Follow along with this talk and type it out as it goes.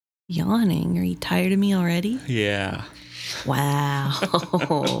Yawning. Are you tired of me already? Yeah. Wow.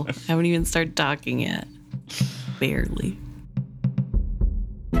 I haven't even started talking yet. Barely.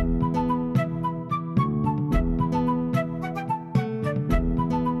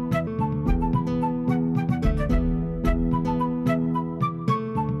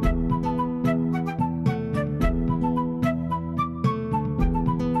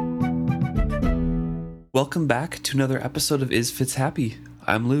 Welcome back to another episode of Is Fitz Happy?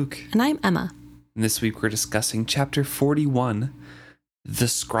 I'm Luke. And I'm Emma. And this week we're discussing Chapter 41, The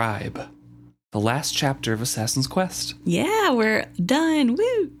Scribe, the last chapter of Assassin's Quest. Yeah, we're done.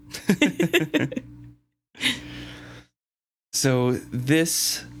 Woo! So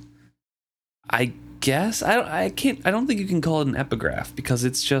this, I guess, I don't think you can call it an epigraph because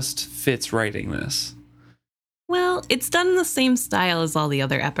it's just Fitz writing this. Well, it's done in the same style as all the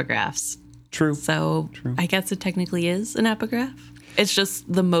other epigraphs. True. So True. I guess it technically is an epigraph. It's just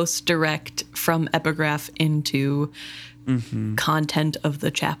the most direct from epigraph into content of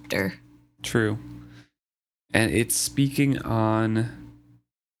the chapter. True. And it's speaking on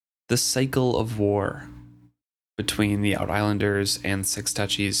the cycle of war between the Out Islanders and Six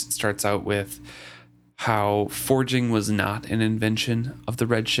Duchies. It starts out with how forging was not an invention of the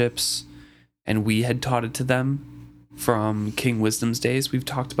Red Ships, and we had taught it to them from King Wisdom's days. We've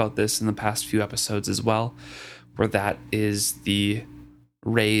talked about this in the past few episodes as well, where that is the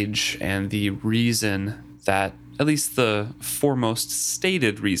rage and the reason that, at least the foremost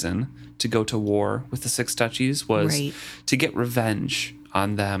stated reason to go to war with the Six Duchies was to get revenge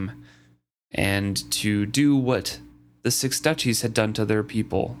on them and to do what the Six Duchies had done to their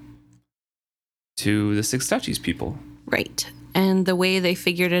people, to the Six Duchies people. Right. And the way they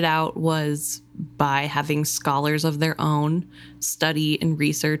figured it out was by having scholars of their own study and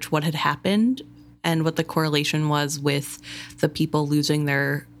research what had happened and what the correlation was with the people losing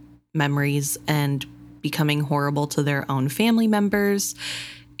their memories and becoming horrible to their own family members.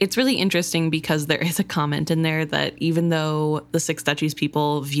 It's really interesting because there is a comment in there that even though the Six Duchies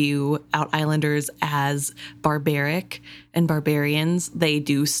people view Out Islanders as barbaric and barbarians, they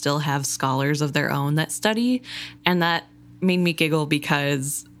do still have scholars of their own that study. And that made me giggle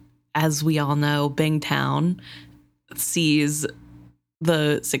because, as we all know, Bingtown sees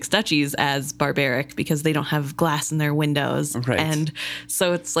the Six Duchies as barbaric because they don't have glass in their windows. Right. And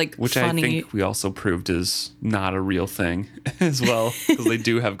so it's like Which funny. I think we also proved is not a real thing as well, because they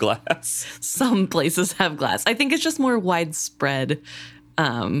do have glass. Some places have glass. I think it's just more widespread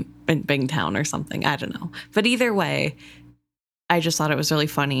in Bingtown or something. I don't know. But either way, I just thought it was really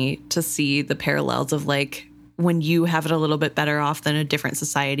funny to see the parallels of like when you have it a little bit better off than a different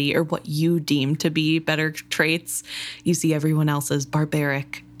society or what you deem to be better traits, you see everyone else as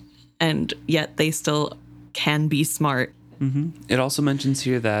barbaric, and yet they still can be smart. It also mentions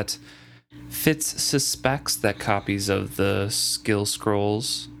here that Fitz suspects that copies of the skill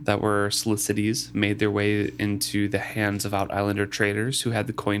scrolls that were Solicites made their way into the hands of Out Islander traders who had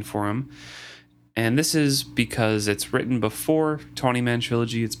the coin for them. And this is because it's written before 20-Man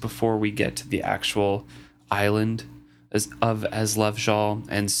Trilogy. It's before we get to the actual island of Aslevjal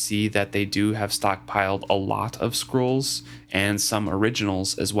and see that they do have stockpiled a lot of scrolls and some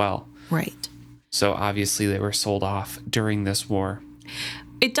originals as well. Right. So obviously they were sold off during this war.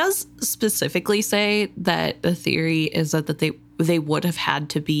 It does specifically say that the theory is that they would have had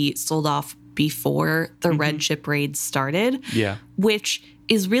to be sold off before the Red Ship raids started. Yeah. Which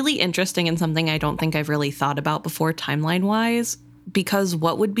is really interesting and something I don't think I've really thought about before timeline-wise, because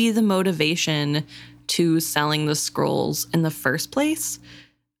what would be the motivation to selling the scrolls in the first place?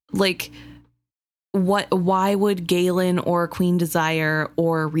 Like, why would Galen or Queen Desire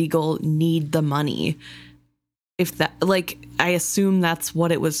or Regal need the money? If that, like, I assume that's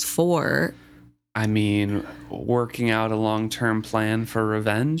what it was for. I mean, working out a long-term plan for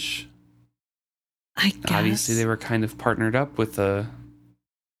revenge. I guess. Obviously, they were kind of partnered up with the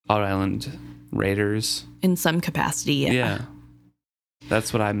Out Island Raiders. In some capacity, Yeah.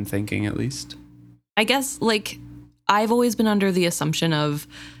 That's what I'm thinking, at least. I guess, like, I've always been under the assumption of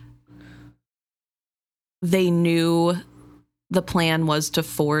they knew the plan was to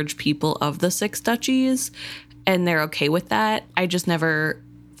forge people of the Six Duchies, and they're okay with that. I just never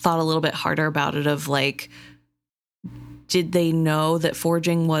thought a little bit harder about it of, like, did they know that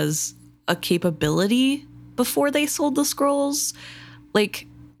forging was a capability before they sold the scrolls? Like,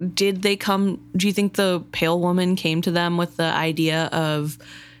 do you think the Pale Woman came to them with the idea of,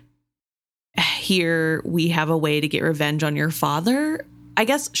 here we have a way to get revenge on your father? I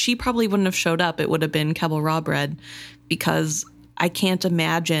guess she probably wouldn't have showed up. It would have been Kebble Rawbread, because I can't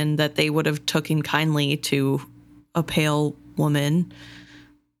imagine that they would have taken kindly to a pale woman.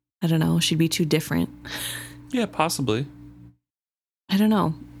 I don't know, she'd be too different. Yeah, possibly. I don't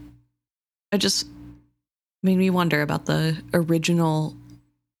know. It just made me wonder about the original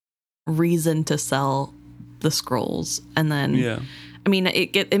reason to sell the scrolls. And then, Yeah. I mean,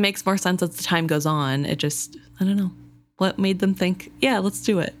 it makes more sense as the time goes on. It just, I don't know. What made them think, yeah, let's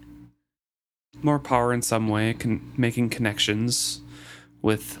do it? More power in some way, making connections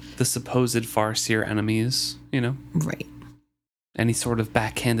with the supposed Farseer enemies, you know? Right. Any sort of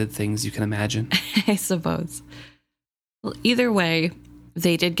backhanded things you can imagine. I suppose. Well, either way,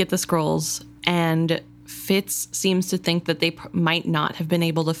 they did get the scrolls, and Fitz seems to think that they might not have been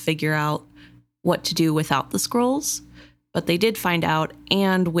able to figure out what to do without the scrolls, but they did find out,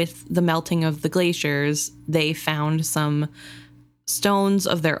 and with the melting of the glaciers, they found some stones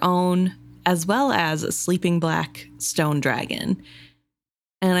of their own, as well as a sleeping black stone dragon.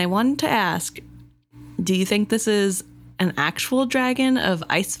 And I wanted to ask, do you think this is an actual dragon of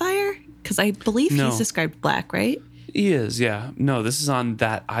Icefire? Because I believe No. he's described black, right? He is, yeah. No, this is on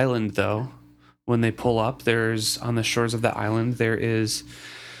that island, though. When they pull up, there's on the shores of the island, there is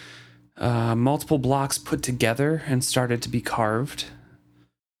multiple blocks put together and started to be carved,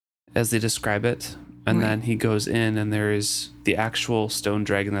 as they describe it. And Right. then he goes in, and there is the actual stone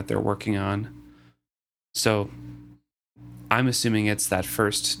dragon that they're working on. So I'm assuming it's that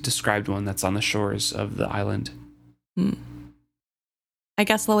first described one that's on the shores of the island. I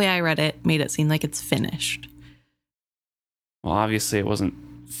guess the way I read it made it seem like it's finished. Well, obviously it wasn't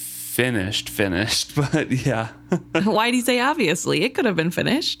finished, but yeah. Why do you say obviously? It could have been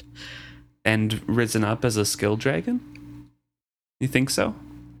finished. And risen up as a skill dragon? You think so?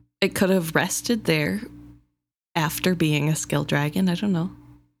 It could have rested there after being a skill dragon. I don't know.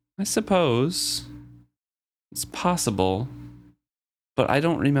 I suppose it's possible, but I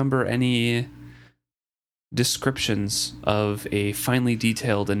don't remember any descriptions of a finely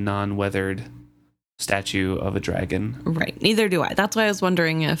detailed and non-weathered statue of a dragon. Right. Neither do I. That's why I was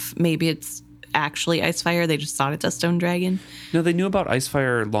wondering if maybe it's actually Icefire. They just thought it's a stone dragon. No, they knew about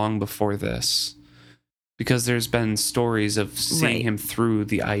Icefire long before this, because there's been stories of seeing Right. him through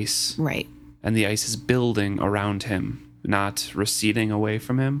the ice, Right. and the ice is building around him, not receding away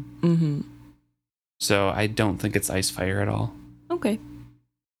from him. Mm-hmm. So I don't think it's Icefire at all. Okay.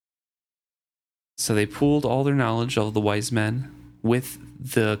 So they pooled all their knowledge of the wise men with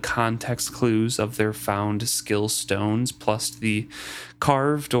the context clues of their found skill stones, plus the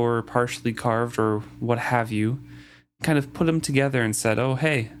carved or partially carved or what have you, kind of put them together and said, oh,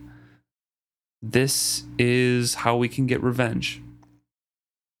 hey, this is how we can get revenge.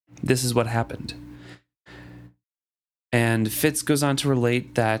 This is what happened. And Fitz goes on to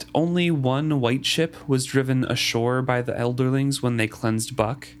relate that only one white ship was driven ashore by the Elderlings when they cleansed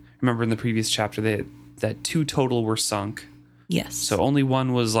Buck. Remember in the previous chapter that 2 total were sunk. Yes. So only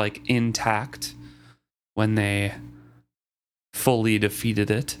one was like intact when they fully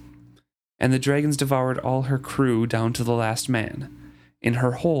defeated it. And the dragons devoured all her crew down to the last man. In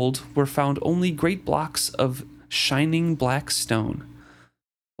her hold were found only great blocks of shining black stone.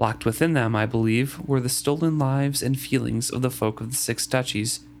 Locked within them, I believe, were the stolen lives and feelings of the folk of the 6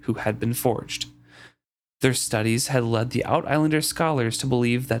 duchies who had been forged. Their studies had led the Out-Islander scholars to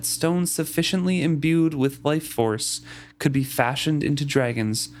believe that stones sufficiently imbued with life force could be fashioned into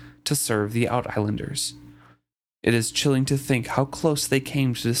dragons to serve the Out-Islanders. It is chilling to think how close they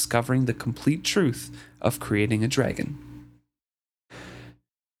came to discovering the complete truth of creating a dragon.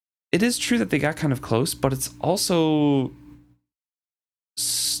 It is true that they got kind of close, but it's also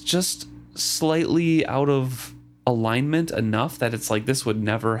just slightly out of alignment enough that it's like this would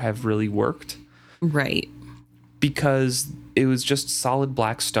never have really worked. Right. Because it was just solid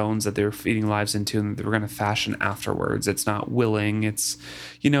black stones that they were feeding lives into and they were going to fashion afterwards. It's not willing. It's,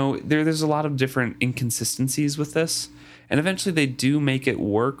 there's a lot of different inconsistencies with this. And eventually they do make it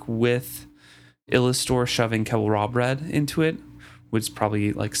work with Illustor shoving Kebilrobred into it, which is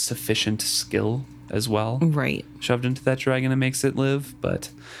probably like sufficient skill as well. Right. Shoved into that dragon and makes it live. But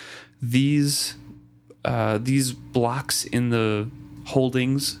these blocks in the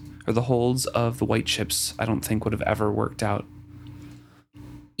holdings or the holds of the white ships, I don't think would have ever worked out.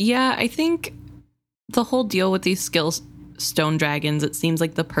 Yeah, I think the whole deal with these skill stone dragons, it seems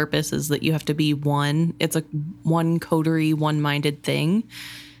like the purpose is that you have to be one. It's a one coterie, one-minded thing.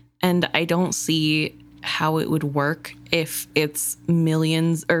 And I don't see how it would work if it's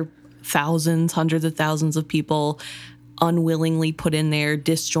millions or thousands, hundreds of thousands of people unwillingly put in there,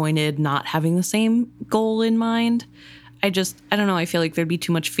 disjointed, not having the same goal in mind. I don't know. I feel like there'd be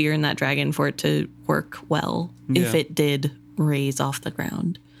too much fear in that dragon for it to work well if it did raise off the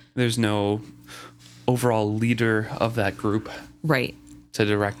ground. There's no overall leader of that group. Right. to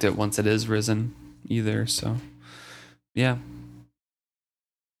direct it once it is risen either. So, yeah.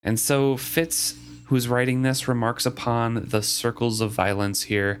 And so Fitz, who's writing this, remarks upon the circles of violence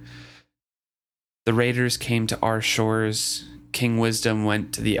here. The raiders came to our shores. King Wisdom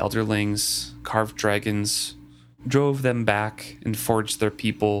went to the Elderlings, carved dragons, drove them back, and forged their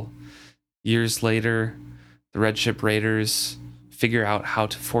people. Years later, the Red Ship Raiders figure out how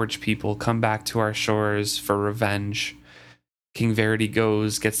to forge people, come back to our shores for revenge. King Verity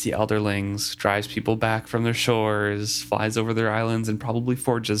goes, gets the Elderlings, drives people back from their shores, flies over their islands, and probably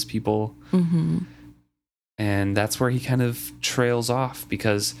forges people. Mm-hmm. And that's where he kind of trails off,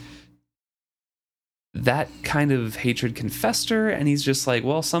 because that kind of hatred can fester, and he's just like,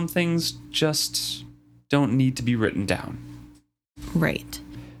 well, some things just don't need to be written down. Right.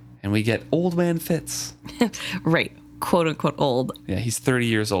 And we get Old Man Fitz. Right. Quote unquote old. Yeah, he's 30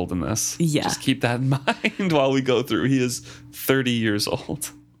 years old in this. Yeah. Just keep that in mind while we go through. He is 30 years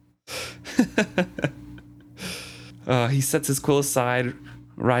old. He sets his quill aside,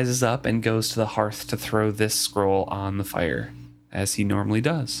 rises up, and goes to the hearth to throw this scroll on the fire, as he normally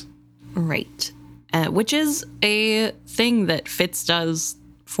does. Right. Which is a thing that Fitz does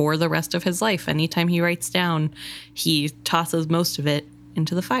for the rest of his life. Anytime he writes down, he tosses most of it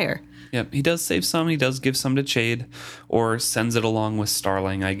into the fire. Yep, he does save some. He does give some to Chade, or sends it along with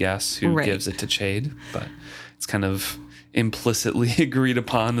Starling, I guess, who gives it to Chade. But it's kind of implicitly agreed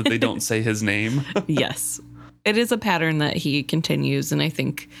upon that they don't say his name. Yes. It is a pattern that he continues, and I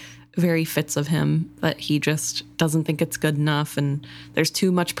think very fits of him, that he just doesn't think it's good enough, and there's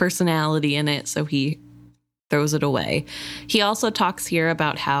too much personality in it, so he throws it away. He also talks here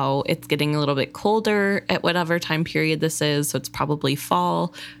about how it's getting a little bit colder at whatever time period this is, so it's probably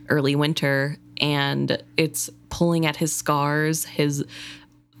fall, early winter, and it's pulling at his scars, his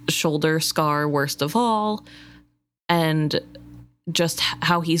shoulder scar worst of all, and just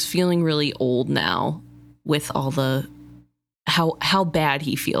how he's feeling really old now with all the how bad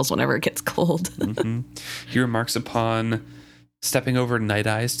he feels whenever it gets cold. Mm-hmm. He remarks upon stepping over Night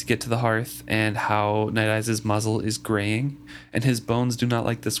Eyes to get to the hearth, and how Night Eyes' muzzle is graying, and his bones do not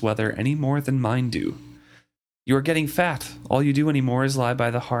like this weather any more than mine do. You are getting fat. All you do anymore is lie by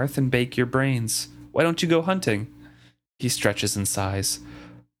the hearth and bake your brains. Why don't you go hunting? He stretches and sighs.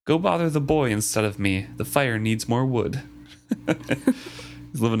 Go bother the boy instead of me. The fire needs more wood.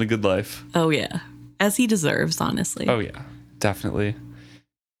 He's living a good life. Oh, yeah. As he deserves, honestly. Oh, yeah. Definitely.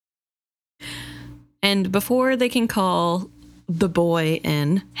 And before they can call the boy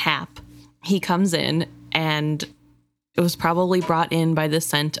in, Hap, he comes in, and it was probably brought in by the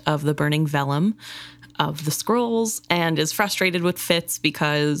scent of the burning vellum of the scrolls, and is frustrated with Fitz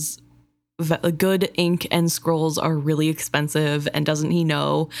because good ink and scrolls are really expensive, and doesn't he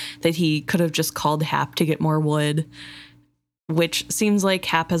know that he could have just called Hap to get more wood, which seems like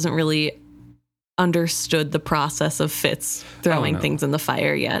Hap hasn't really understood the process of Fitz throwing things in the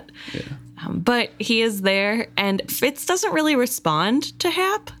fire yet. Yeah. But he is there, and Fitz doesn't really respond to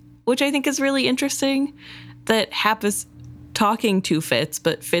Hap, which I think is really interesting, that Hap is talking to Fitz,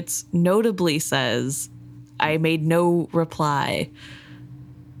 but Fitz notably says, I made no reply.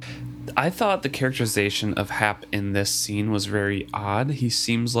 I thought the characterization of Hap in this scene was very odd. He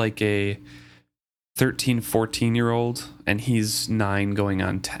seems like a 13, 14-year-old, and he's 9 going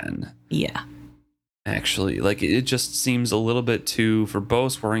on 10. Yeah. Actually, like, it just seems a little bit too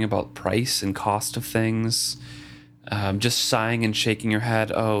verbose, worrying about price and cost of things, just sighing and shaking your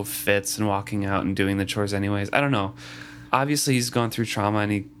head, oh, Fitz, and walking out and doing the chores anyways. I don't know. Obviously, he's gone through trauma,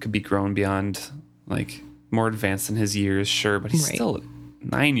 and he could be grown beyond, like, more advanced in his years, sure, but he's still a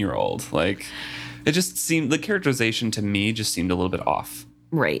 9-year-old. Like, it just seemed, the characterization to me just seemed a little bit off.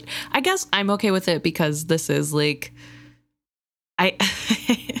 Right. I guess I'm okay with it because this is like,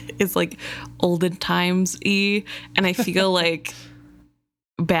 it's like olden times-y, and I feel like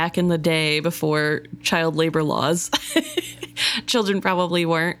back in the day before child labor laws, children probably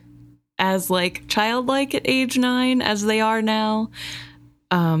weren't as like childlike at age 9 as they are now,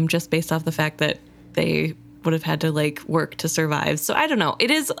 just based off the fact that they would have had to like work to survive. So I don't know.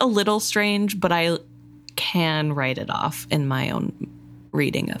 It is a little strange, but I can write it off in my own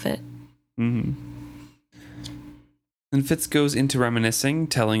reading of it. Mm-hmm. And Fitz goes into reminiscing,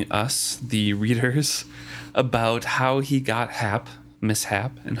 telling us, the readers, about how he got Hap, Miss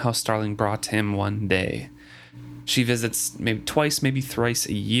Hap, and how Starling brought him one day. She visits maybe twice, maybe thrice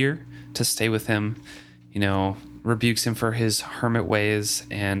a year to stay with him, rebukes him for his hermit ways,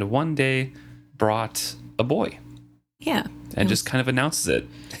 and one day brought a boy. Yeah. And just kind of announces it.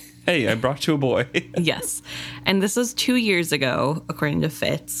 Hey, I brought you a boy. Yes. And this was 2 years ago, according to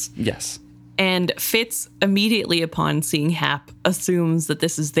Fitz. Yes. And Fitz, immediately upon seeing Hap, assumes that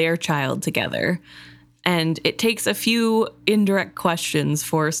this is their child together. And it takes a few indirect questions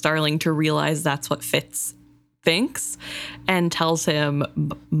for Starling to realize that's what Fitz thinks, and tells him,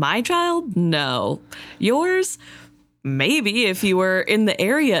 my child? No. Yours? Maybe, if you were in the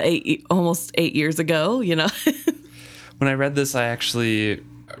area almost 8 years ago, you know? When I read this, I actually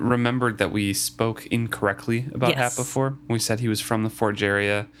remembered that we spoke incorrectly about Hap before. We said he was from the Forge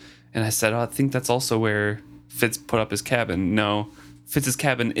area, and I said, I think that's also where Fitz put up his cabin. No, Fitz's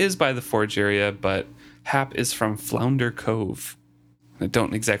cabin is by the Forge area, but Hap is from Flounder Cove. I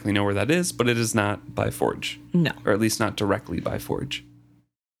don't exactly know where that is, but it is not by Forge. No. Or at least not directly by Forge.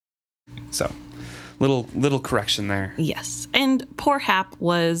 So, little correction there. Yes. And poor Hap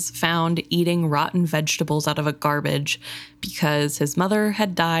was found eating rotten vegetables out of a garbage because his mother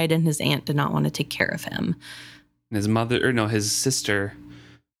had died and his aunt did not want to take care of him. And his sister.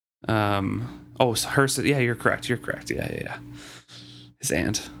 Yeah, you're correct. Yeah. His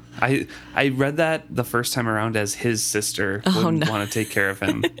aunt. I read that the first time around as his sister wouldn't want to take care of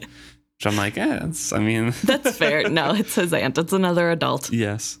him. Which I'm like, that's fair. No, it's his aunt. It's another adult.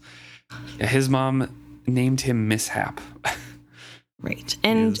 Yes. Yeah, his mom named him Mishap. Right.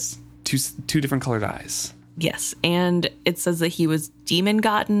 And two different colored eyes. Yes. And it says that he was demon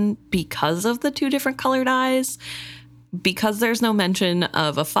gotten because of the two different colored eyes. Because there's no mention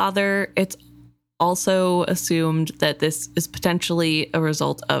of a father, it's also assumed that this is potentially a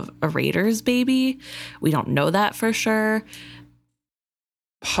result of a Raider's baby. We don't know that for sure.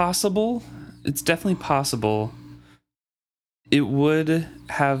 Possible. It's definitely possible. It would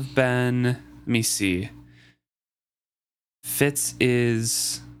have been, let me see. Fitz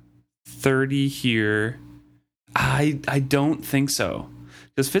is 30 here. I don't think so.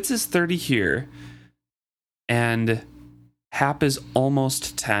 Because Fitz is 30 here. And Hap is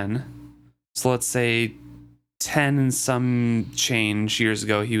almost 10. So let's say 10 and some change years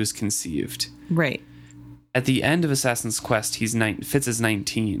ago he was conceived. Right. At the end of Assassin's Quest, Fitz is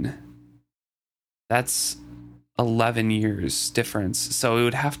 19. That's 11 years difference. So it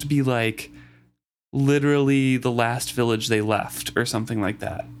would have to be like literally the last village they left or something like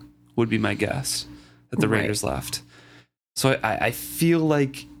that would be my guess that the Raiders left. So I feel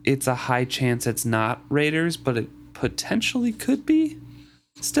like it's a high chance it's not Raiders, but it potentially could be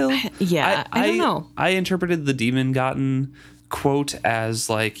still. Yeah, I don't know. I interpreted the demon gotten quote as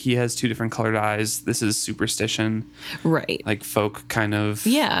like he has two different colored eyes. This is superstition. Right. Like folk kind of.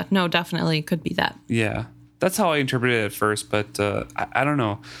 Yeah, no, definitely could be that. Yeah. That's how I interpreted it at first, but I don't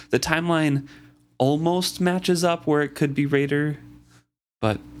know. The timeline almost matches up where it could be Raider,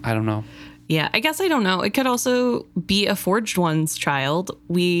 but I don't know. Yeah, I guess I don't know. It could also be a Forged One's child.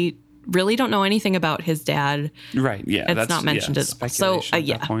 We really don't know anything about his dad. Right, yeah. It's not mentioned as well.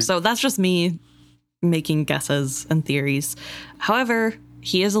 So, so that's just me making guesses and theories. However,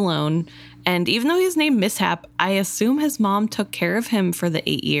 he is alone. And even though he's named Mishap, I assume his mom took care of him for the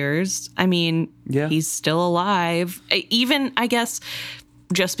 8 years. I mean, he's still alive. Even, I guess,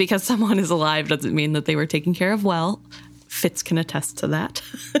 just because someone is alive doesn't mean that they were taken care of well. Fitz can attest to that.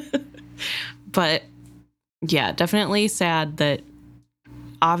 But yeah, definitely sad that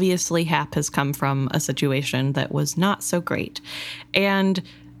obviously Hap has come from a situation that was not so great. And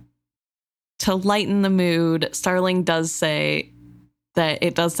to lighten the mood, Starling does say that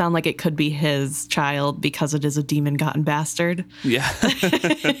it does sound like it could be his child because it is a demon-gotten bastard. Yeah.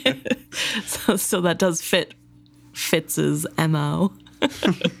 so that does fit Fitz's MO.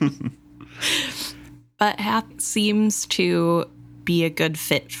 But Hap seems to be a good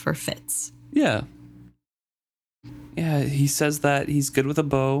fit for Fitz. Yeah. Yeah, he says that he's good with a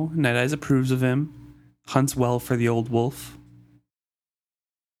bow. Night Eyes approves of him. Hunts well for the old wolf.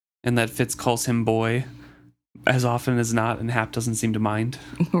 And that Fitz calls him boy as often as not, and Hap doesn't seem to mind.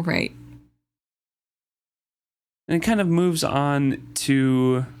 Right. And it kind of moves on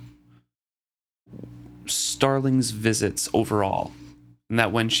to Starling's visits overall. And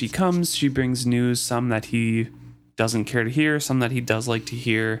that when she comes, she brings news, some that he doesn't care to hear, some that he does like to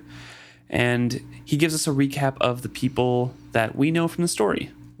hear. And he gives us a recap of the people that we know from the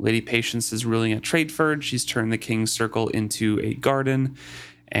story. Lady Patience is ruling at Tradeford. She's turned the King's Circle into a garden.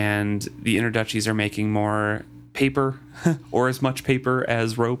 And the Interduchies are making more paper, or as much paper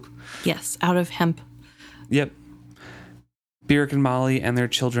as rope. Yes, out of hemp. Yep. Byrrc and Molly and their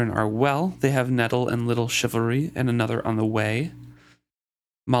children are well. They have Nettle and Little Chivalry and another on the way.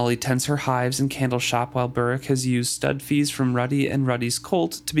 Molly tends her hives and candle shop while Byrrc has used stud fees from Ruddy and Ruddy's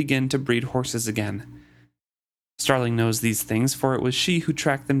colt to begin to breed horses again. Starling knows these things, for it was she who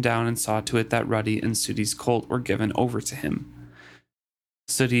tracked them down and saw to it that Ruddy and Sooty's colt were given over to him.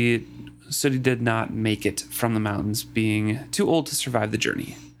 Sooty did not make it from the mountains, being too old to survive the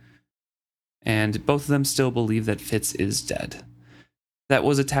journey. And both of them still believe that Fitz is dead. That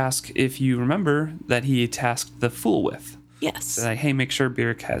was a task, if you remember, that he tasked the fool with. Yes. So like, hey, make sure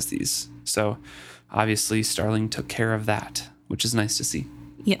Byrrc has these. So obviously Starling took care of that, which is nice to see.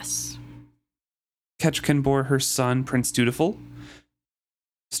 Yes. Kettricken bore her son, Prince Dutiful.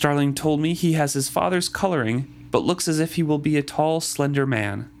 Starling told me he has his father's coloring, but looks as if he will be a tall, slender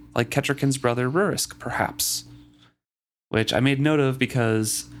man, like Kettricken's brother Rurisk, perhaps. Which I made note of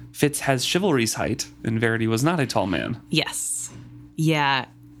because Fitz has chivalry's height, and Verity was not a tall man. Yes. Yeah.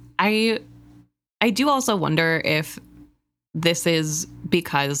 I do also wonder if this is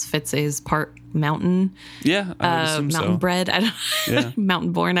because Fitz is part mountain. Yeah, I would assume mountain so. bred. I don't. Yeah.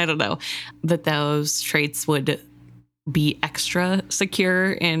 Mountain born. I don't know. That those traits would be extra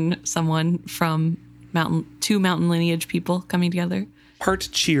secure in someone from two mountain lineage people coming together. Part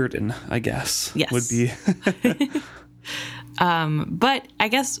Cheerden, I guess. Yes. Would be. But I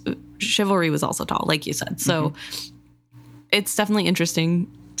guess chivalry was also tall, like you said. So it's definitely interesting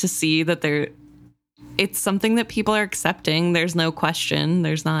to see that it's something that people are accepting. There's no question.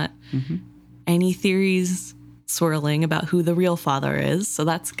 There's not any theories swirling about who the real father is. So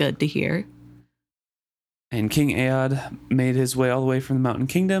that's good to hear. And King Aod made his way all the way from the Mountain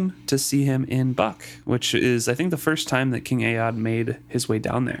Kingdom to see him in Buck, which is, I think, the first time that King Aod made his way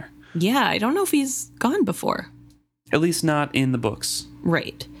down there. Yeah, I don't know if he's gone before. At least not in the books.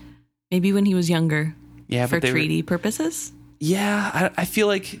 Right. Maybe when he was younger. Yeah, for but treaty purposes. Yeah, I feel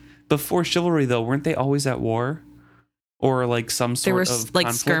like before chivalry, though, weren't they always at war? Or like some sort of like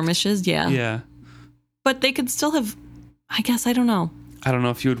conflict? skirmishes, yeah. Yeah. But they could still have, I guess, I don't know. I don't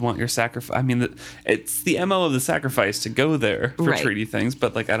know if you would want your sacrifice. I mean, it's the MO of the sacrifice to go there for treaty things,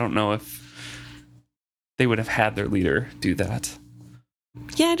 but like I don't know if they would have had their leader do that.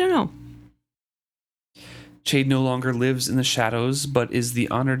 Yeah, I don't know. Chade no longer lives in the shadows, but is the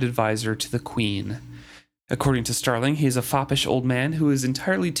honored advisor to the queen. According to Starling, he is a foppish old man who is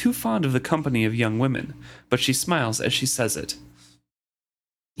entirely too fond of the company of young women, but she smiles as she says it.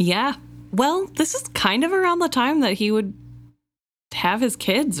 Yeah. Well, this is kind of around the time that he would have his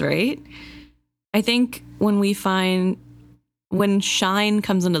kids, right? I think when Shine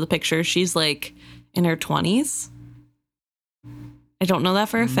comes into the picture, she's like in her 20s. I don't know that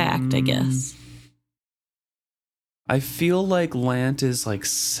for a fact, I guess. I feel like Lant is like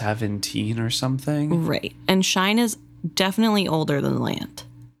 17 or something. Right. And Shine is definitely older than Lant.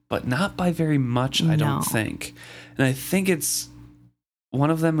 But not by very much, I don't think. And I think it's one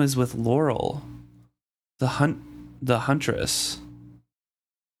of them is with Laurel, the huntress.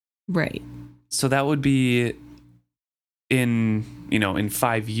 Right. So that would be in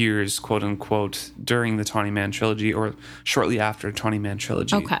 5 years, quote unquote, during the 20-man trilogy or shortly after 20-man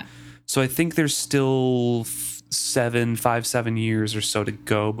trilogy. Okay. So I think there's still 7 years or so to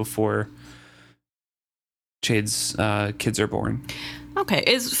go before Chade's kids are born. Okay.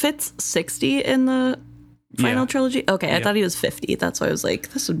 Is Fitz 60 in the final trilogy? Okay. I thought he was 50. That's why I was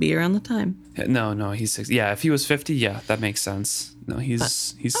like, this would be around the time. No, he's 60. Yeah, if he was 50, yeah, that makes sense. No, he's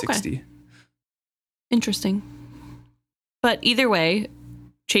 60. Interesting. But either way,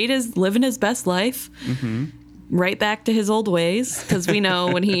 Chade is living his best life. Right back to his old ways. Because we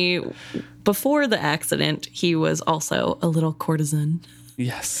know before the accident, he was also a little courtesan.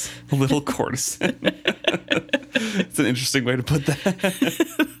 Yes, a little courtesan. It's an interesting way to put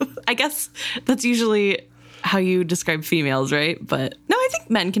that. I guess that's usually how you describe females, right? But no, I think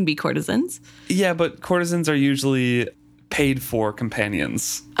men can be courtesans. Yeah, but courtesans are usually paid for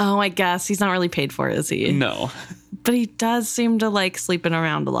companions. Oh, I guess he's not really paid for, is he? No. But he does seem to like sleeping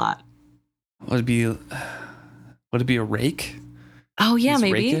around a lot. Would it be a rake? Oh, yeah, He's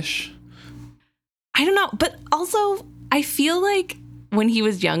maybe. Rakish? I don't know. But also, I feel like when he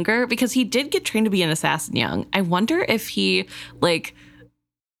was younger, because he did get trained to be an assassin young, I wonder if he like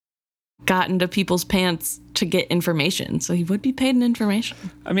got into people's pants to get information. So he would be paid in information.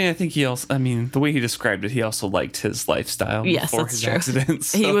 I mean, I think the way he described it, he also liked his lifestyle before his accident.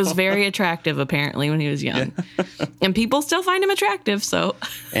 So. He was very attractive, apparently, when he was young. Yeah. And people still find him attractive, so.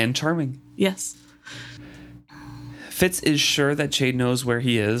 And charming. Yes. Fitz is sure that Chade knows where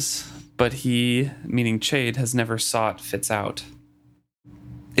he is, but he, meaning Chade, has never sought Fitz out.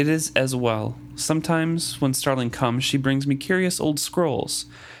 It is as well. Sometimes when Starling comes, she brings me curious old scrolls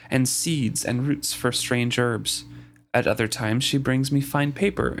and seeds and roots for strange herbs. At other times, she brings me fine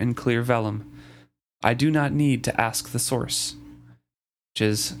paper and clear vellum. I do not need to ask the source. Which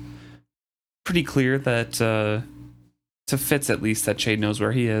is pretty clear that, to Fitz at least, that Chade knows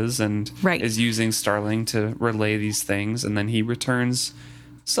where he is and is using Starling to relay these things, and then he returns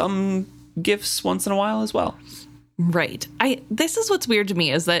some gifts once in a while as well. Right. This is what's weird to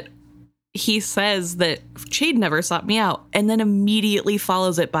me is that he says that Chade never sought me out and then immediately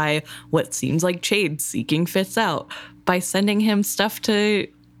follows it by what seems like Chade seeking Fitz out by sending him stuff to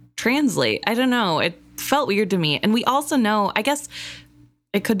translate. I don't know. It felt weird to me. And we also know, I guess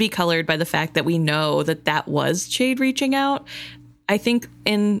it could be colored by the fact that we know that that was Chade reaching out. I think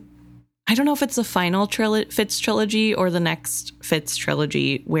I don't know if it's the final Fitz trilogy or the next Fitz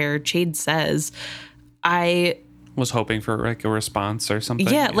trilogy where Chade says, I was hoping for like a response or something.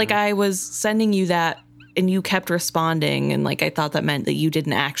 Yeah, like I was sending you that and you kept responding, and like I thought that meant that you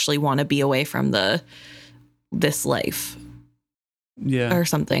didn't actually want to be away from this life. Yeah. Or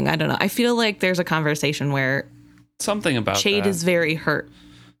something. I don't know. I feel like there's a conversation where something about Chade is very hurt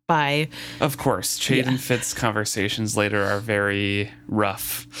by. Of course, Chade and Fitz conversations later are very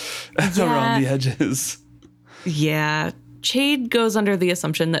rough around the edges. Yeah. Chade goes under the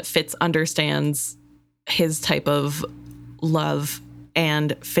assumption that Fitz understands his type of love,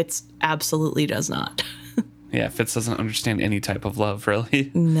 and Fitz absolutely does not. Yeah, Fitz doesn't understand any type of love,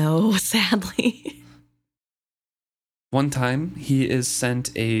 really. No, sadly. One time, he is sent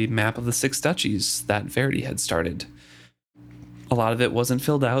a map of the 6 duchies that Verity had started. A lot of it wasn't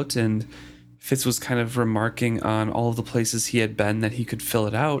filled out, and Fitz was kind of remarking on all of the places he had been that he could fill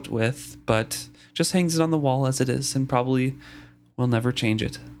it out with, but just hangs it on the wall as it is and probably will never change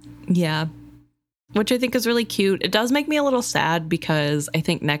it. Yeah. Which I think is really cute. It does make me a little sad because I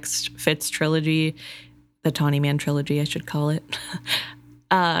think next Fitz trilogy, the Tawny Man trilogy, I should call it,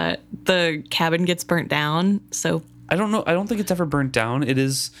 the cabin gets burnt down. So I don't know. I don't think it's ever burnt down. It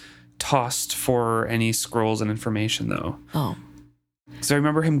is tossed for any scrolls and information, though. Oh. So I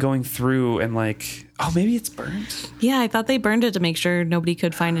remember him going through and like, oh, maybe it's burnt. Yeah, I thought they burned it to make sure nobody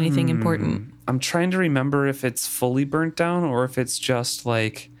could find anything important. I'm trying to remember if it's fully burnt down or if it's just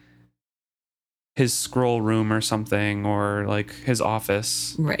like his scroll room or something, or like his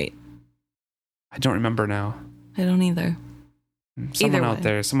office. Right. I don't remember now. I don't either. Someone out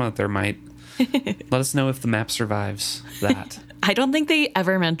there might. Let us know if the map survives that. I don't think they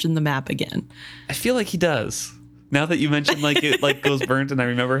ever mention the map again. I feel like he does. Now that you mentioned like it like goes burnt and I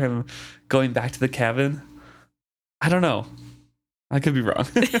remember him going back to the cabin. I don't know. I could be wrong.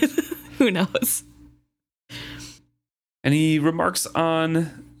 Who knows? And he remarks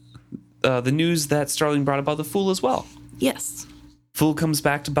on the news that Starling brought about the Fool as well. Yes. Fool comes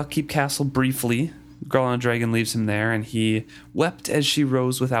back to Buckkeep Castle briefly. Girl on a Dragon leaves him there, and he wept as she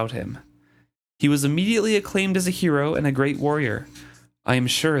rose without him. He was immediately acclaimed as a hero and a great warrior. I am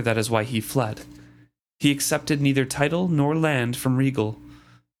sure that is why he fled. He accepted neither title nor land from Regal.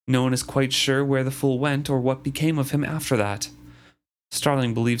 No one is quite sure where the Fool went or what became of him after that.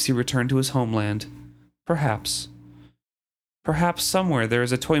 Starling believes he returned to his homeland. Perhaps. Perhaps somewhere there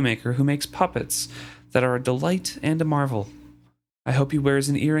is a toy maker who makes puppets that are a delight and a marvel. I hope he wears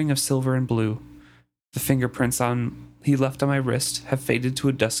an earring of silver and blue. The fingerprints he left on my wrist have faded to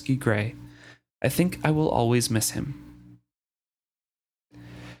a dusky gray. I think I will always miss him.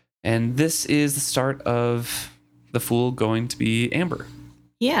 And this is the start of the Fool going to be Amber.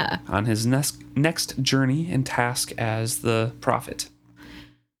 Yeah. On his next journey and task as the prophet.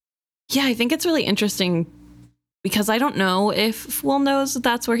 Yeah, I think it's really interesting because I don't know if Fool knows that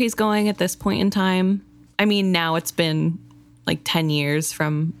that's where he's going at this point in time. I mean, now it's been like 10 years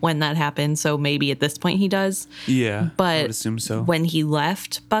from when that happened, so maybe at this point he does. Yeah, but I would assume so. When he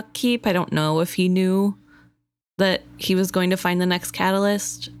left Buckkeep, I don't know if he knew that he was going to find the next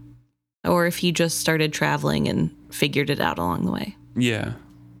catalyst or if he just started traveling and figured it out along the way. Yeah.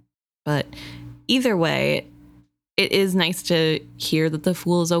 But either way, it is nice to hear that the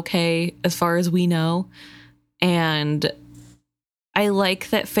Fool is okay as far as we know. And I like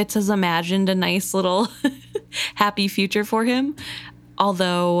that Fitz has imagined a nice little happy future for him.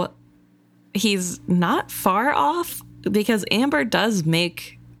 Although he's not far off because Amber does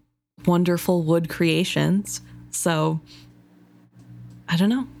make wonderful wood creations. So I don't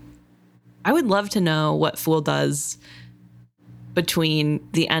know. I would love to know what Fool does between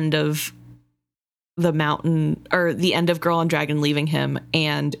the end of the mountain or the end of Girl on Dragon leaving him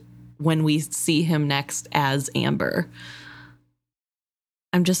and when we see him next as Amber.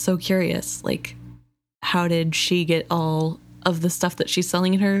 I'm just so curious. Like, how did she get all of the stuff that she's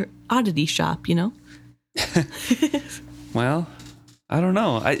selling in her oddity shop, you know? Well, I don't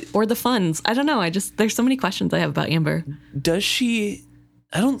know. Or the funds. I don't know. There's so many questions I have about Amber. Does she...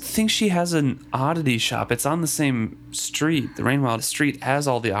 I don't think she has an oddity shop. It's on the same street, the Rainwild street, as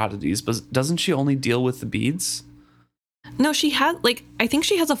all the oddities, but doesn't she only deal with the beads? No, she has, like, I think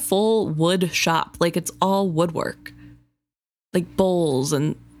she has a full wood shop. Like, it's all woodwork. like bowls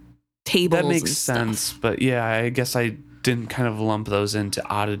and tables. That makes and sense, stuff. but yeah, I guess I didn't kind of lump those into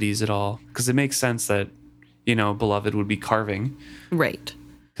oddities at all, because it makes sense that, Beloved would be carving, Right.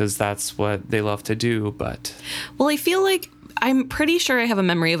 because that's what they love to do, but... Well, I feel like I'm pretty sure I have a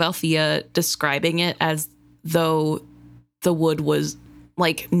memory of Althea describing it as though the wood was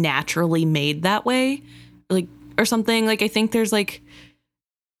like naturally made that way, like, or something. Like, I think there's like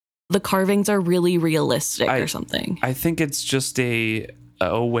the carvings are really realistic or something. I think it's just a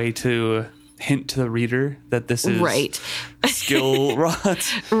way to hint to the reader that this is right. skill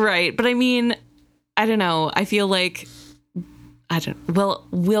wrought. Right. But I mean, I don't know. I feel like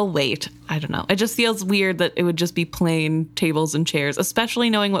we'll wait. I don't know. It just feels weird that it would just be plain tables and chairs, especially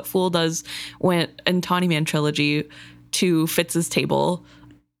knowing what Fool does in Tawny Man trilogy to Fitz's table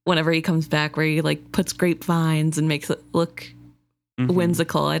whenever he comes back, where he like puts grapevines and makes it look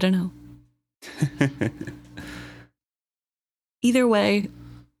whimsical. I don't know. Either way,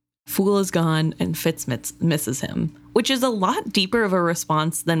 Fool is gone and Fitz misses him, which is a lot deeper of a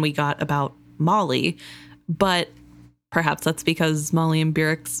response than we got about Molly, but perhaps that's because Molly and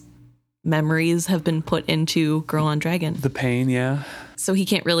Burrick's memories have been put into Girl on Dragon. The pain, yeah. So he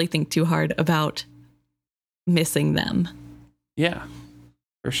can't really think too hard about missing them. Yeah,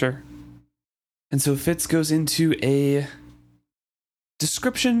 for sure. And so Fitz goes into a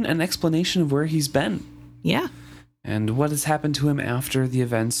description and explanation of where he's been. Yeah. And what has happened to him after the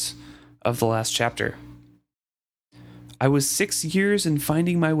events of the last chapter. I was 6 years in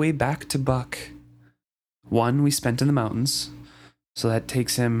finding my way back to Buck. 1 we spent in the mountains, so that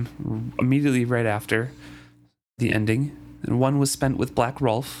takes him immediately right after the ending. And 1 was spent with Black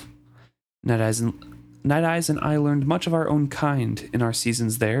Rolf. Night Eyes and I learned much of our own kind in our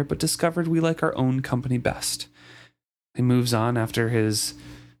seasons there, but discovered we like our own company best. He moves on after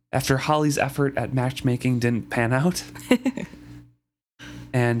Holly's effort at matchmaking didn't pan out.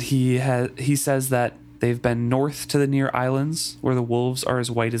 And he says that they've been north to the near islands, where the wolves are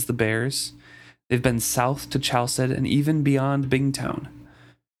as white as the bears. They've been south to Chalced and even beyond Bingtown.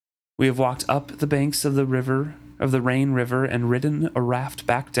 We have walked up the banks of the Rain River, and ridden a raft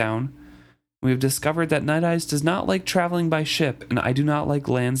back down. We have discovered that Night Eyes does not like traveling by ship, and I do not like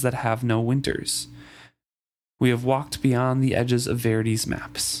lands that have no winters. We have walked beyond the edges of Verity's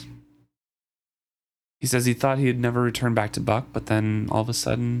maps. He says he thought he'd never return back to Buck, but then all of a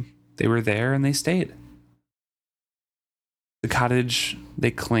sudden they were there and they stayed. The cottage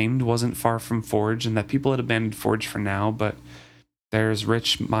they claimed wasn't far from Forge, and that people had abandoned Forge for now, but there's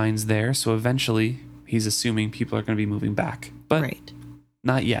rich mines there, so eventually he's assuming people are going to be moving back. But right.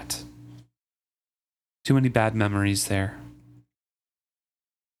 Not yet. Too many bad memories there.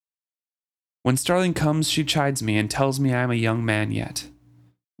 When Starling comes, she chides me and tells me I am a young man yet.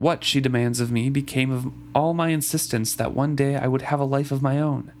 What, she demands of me, became of all my insistence that one day I would have a life of my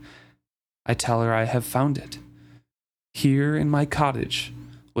own. I tell her I have found it. Here in my cottage,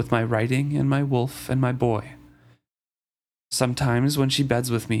 with my writing and my wolf and my boy. Sometimes when she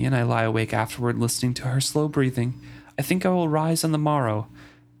beds with me and I lie awake afterward listening to her slow breathing, I think I will rise on the morrow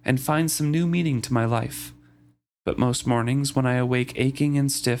and find some new meaning to my life. But most mornings when I awake aching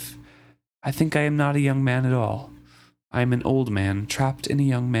and stiff, I think I am not a young man at all. I am an old man trapped in a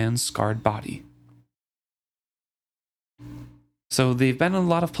young man's scarred body. So they've been in a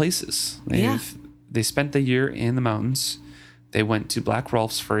lot of places. They spent the year in the mountains. They went to Black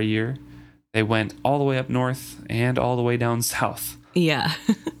Rolf's for a year. They went all the way up north and all the way down south. Yeah.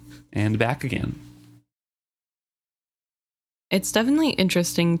 And back again. It's definitely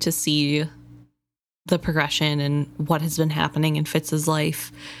interesting to see the progression and what has been happening in Fitz's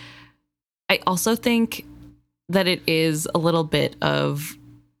life. I also think that it is a little bit of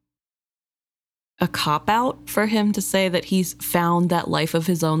a cop-out for him to say that he's found that life of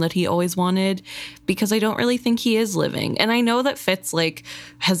his own that he always wanted, because I don't really think he is living. And I know that Fitz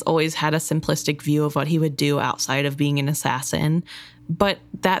has always had a simplistic view of what he would do outside of being an assassin, but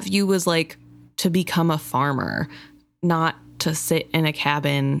that view was to become a farmer, not to sit in a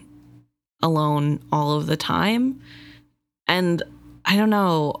cabin alone all of the time. And I don't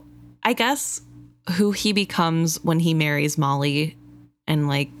know, I guess who he becomes when he marries Molly and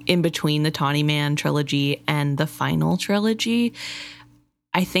in between the Tawny Man trilogy and the final trilogy,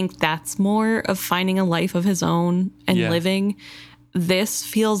 I think that's more of finding a life of his own and living. This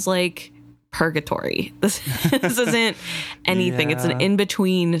feels like purgatory. This isn't anything. Yeah. It's an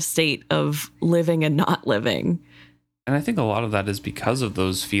in-between state of living and not living. And I think a lot of that is because of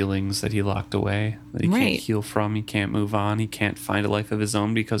those feelings that he locked away, that he can't heal from, he can't move on, he can't find a life of his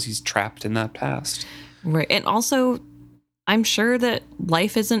own because he's trapped in that past. Right. And also, I'm sure that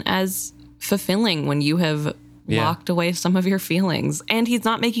life isn't as fulfilling when you have Yeah. locked away some of your feelings. And he's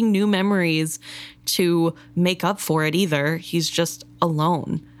not making new memories to make up for it either. He's just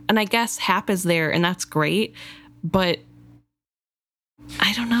alone. And I guess Hap is there, and that's great. But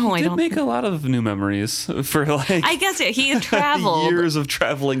I don't know. He did make a lot of new memories for like. I guess he had traveled. Years of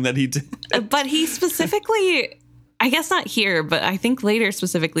traveling that he did. But he specifically, I guess not here, but I think later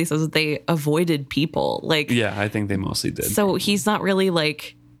specifically says that they avoided people. Like, yeah, I think they mostly did. So he's not really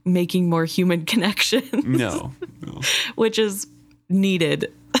like making more human connections. No. Which is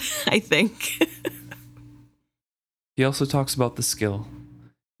needed, I think. He also talks about the skill.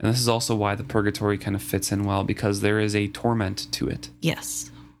 And this is also why the purgatory kind of fits in well, because there is a torment to it.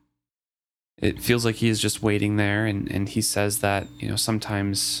 Yes. It feels like he is just waiting there, and he says that,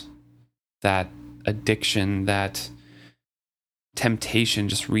 sometimes that addiction, that temptation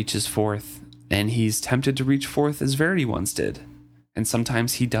just reaches forth, and he's tempted to reach forth as Verity once did, and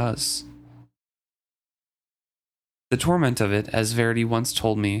sometimes he does. The torment of it, as Verity once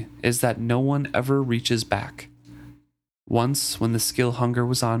told me, is that no one ever reaches back. Once, when the skill hunger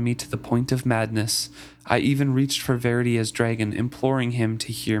was on me to the point of madness, I even reached for Verity as dragon, imploring him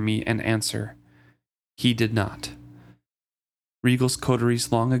to hear me and answer. He did not. Regal's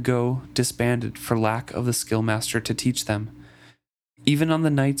coteries long ago disbanded for lack of the skill master to teach them. Even on the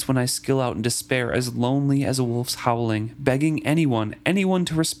nights when I skill out in despair, as lonely as a wolf's howling, begging anyone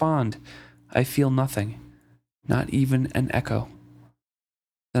to respond, I feel nothing, not even an echo.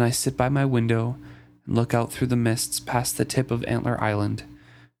 Then I sit by my window and look out through the mists past the tip of Antler Island.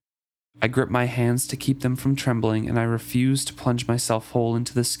 I grip my hands to keep them from trembling, and I refuse to plunge myself whole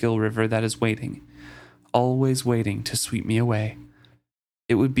into the skill river that is waiting, always waiting to sweep me away.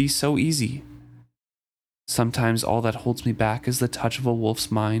 It would be so easy. Sometimes all that holds me back is the touch of a wolf's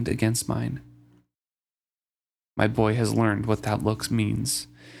mind against mine. My boy has learned what that look means.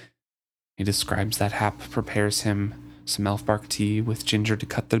 He describes that Hap prepares him some elfbark tea with ginger to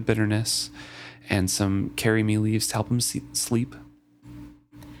cut the bitterness, and some carry-me leaves to help him sleep.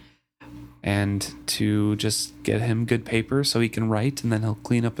 And to just get him good paper so he can write, and then he'll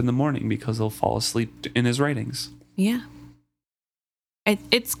clean up in the morning because he'll fall asleep in his writings. Yeah.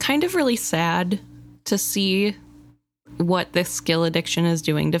 It's kind of really sad to see what this skill addiction is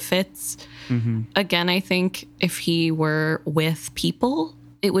doing to Fitz. Mm-hmm. Again, I think if he were with people,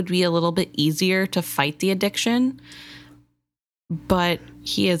 it would be a little bit easier to fight the addiction. But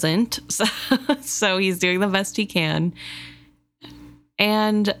he isn't. So he's doing the best he can.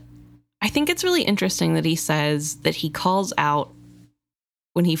 And I think it's really interesting that he says that he calls out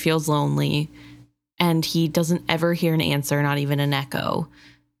when he feels lonely, and he doesn't ever hear an answer, not even an echo.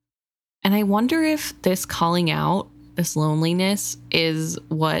 And I wonder if this calling out, this loneliness, is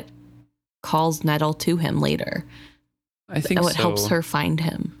what calls Nettle to him later. I think what helps her find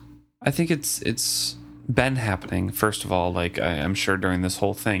him. I think it's been happening, first of all. Like, I'm sure during this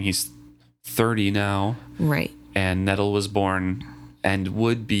whole thing, he's 30 now. Right. And Nettle was born and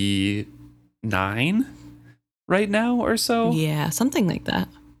would be 9 right now or so. Yeah, something like that.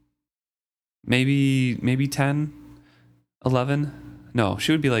 Maybe 10, 11. No,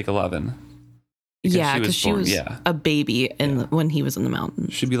 she would be like 11. Because she was a baby when he was in the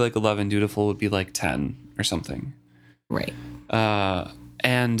mountains. She'd be like 11. Dutiful would be like 10 or something. Right.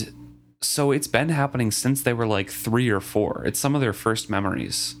 And so it's been happening since they were like 3 or 4. It's some of their first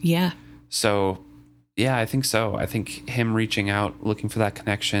memories. Yeah. So, yeah, I think so. I think him reaching out, looking for that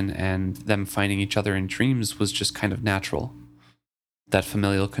connection, and them finding each other in dreams was just kind of natural. That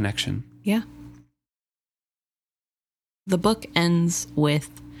familial connection. Yeah. The book ends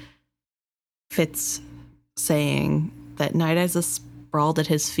with Fitz saying that Night Eyes is sprawled at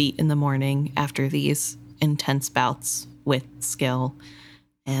his feet in the morning after these intense bouts with skill,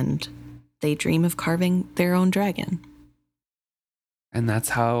 and they dream of carving their own dragon. And that's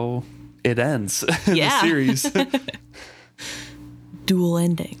how it ends in the series. Dual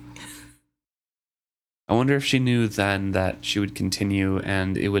ending. I wonder if she knew then that she would continue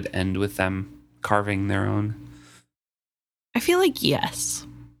and it would end with them carving their own. I feel like yes.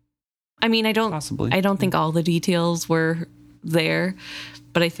 I mean, I don't think all the details were there,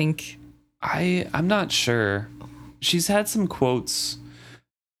 but I think I'm not sure. She's had some quotes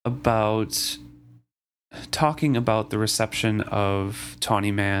about talking about the reception of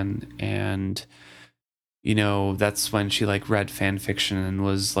Tawny Man, and that's when she like read fan fiction and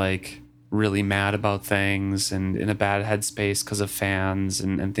was like really mad about things and in a bad headspace because of fans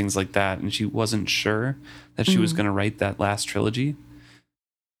and things like that, and she wasn't sure that she was going to write that last trilogy.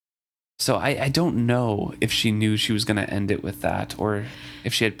 So I don't know if she knew she was going to end it with that, or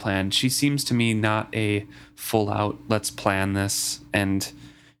if she had planned. She seems to me not a full out let's plan this and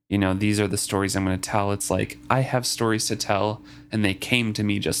these are the stories I'm going to tell. It's like, I have stories to tell and they came to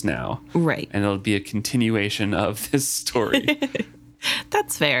me just now. Right. And it'll be a continuation of this story.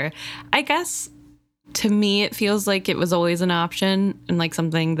 That's fair. I guess to me, it feels like it was always an option and like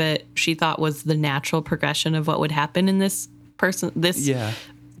something that she thought was the natural progression of what would happen in this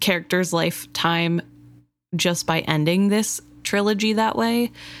character's lifetime just by ending this trilogy that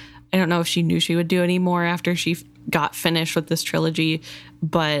way. I don't know if she knew she would do any more after she got finished with this trilogy,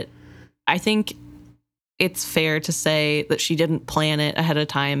 but I think it's fair to say that she didn't plan it ahead of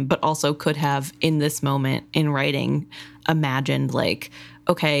time, but also could have in this moment in writing imagined like,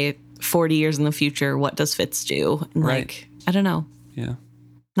 okay, 40 years in the future, what does Fitz do? And right. Like, I don't know. Yeah.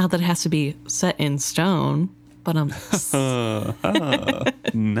 Not that it has to be set in stone, but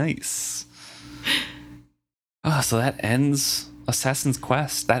nice. So that ends Assassin's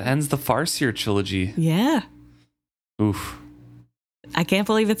Quest. That ends the Farseer trilogy. Yeah. Oof. I can't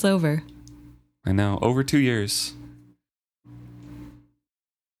believe it's over. I know. Over 2 years.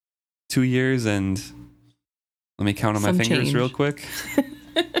 2 years and let me count on my fingers real quick.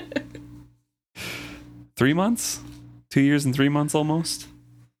 3 months? 2 years and 3 months almost?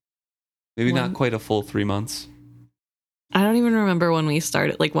 Maybe not quite a full 3 months. I don't even remember when we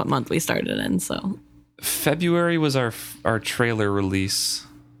started, like what month we started in, so. February was our trailer release.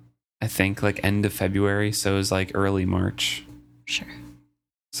 I think like end of February, so it was like early March. Sure.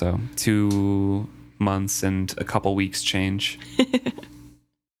 So 2 months and a couple weeks change.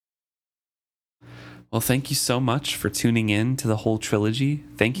 Well, thank you so much for tuning in to the whole trilogy.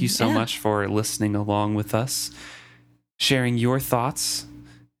 Thank you so much for listening along with us, sharing your thoughts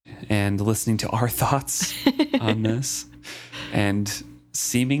and listening to our thoughts on this, and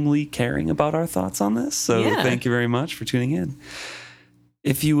seemingly caring about our thoughts on this. So thank you very much for tuning in.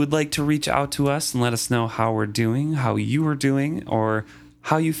 If you would like to reach out to us and let us know how we're doing, how you are doing, or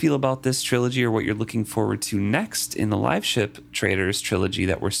how you feel about this trilogy or what you're looking forward to next in the Live Ship Traders trilogy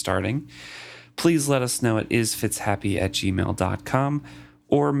that we're starting, please let us know at isfitzhappy@gmail.com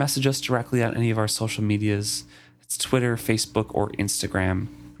or message us directly on any of our social medias. It's Twitter, Facebook, or Instagram.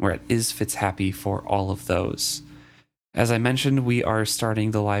 We're at isfitzhappy for all of those. As I mentioned, we are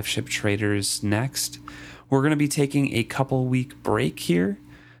starting the Live Ship Traders next. We're going to be taking a couple week break here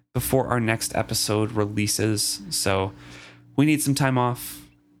before our next episode releases. So we need some time off.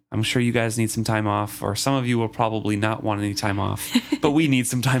 I'm sure you guys need some time off, or some of you will probably not want any time off, but we need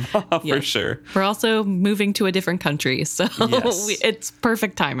some time off for sure. We're also moving to a different country, so it's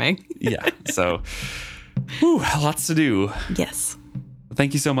perfect timing. Yeah, so lots to do. Yes.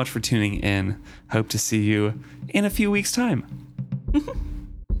 Thank you so much for tuning in. Hope to see you in a few weeks' time.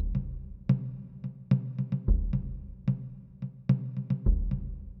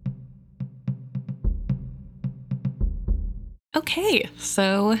 Okay,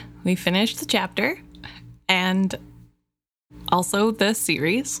 so we finished the chapter and also the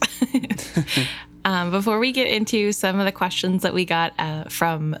series. Before we get into some of the questions that we got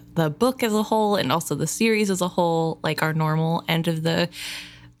from the book as a whole and also the series as a whole, like our normal end of the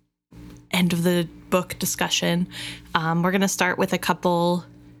book discussion, we're going to start with a couple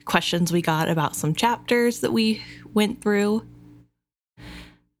questions we got about some chapters that we went through.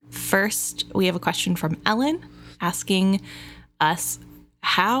 First, we have a question from Ellen asking us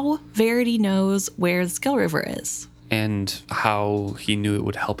how Verity knows where the Skill River is. And how he knew it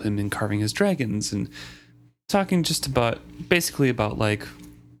would help him in carving his dragons, and talking just basically about like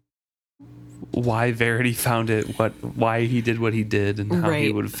why Verity found it, why he did what he did, and how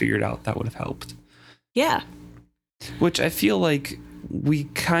he would have figured out that would have helped. Yeah. Which I feel like we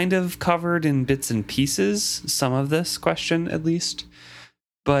kind of covered in bits and pieces, some of this question at least.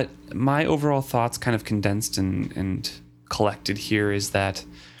 But my overall thoughts kind of condensed and collected here is that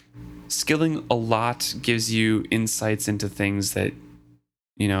skilling a lot gives you insights into things that,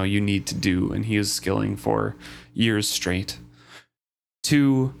 you need to do. And he was skilling for years straight.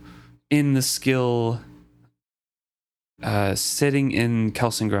 2, in the skill, sitting in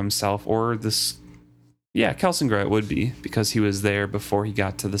Kelsingra himself, or this, Kelsingra it would be, because he was there before he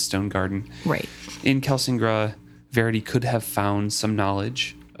got to the Stone Garden. Right. In Kelsingra, Verity could have found some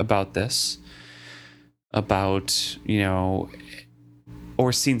knowledge about this, about,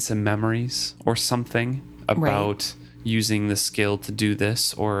 or seen some memories or something about using the skill to do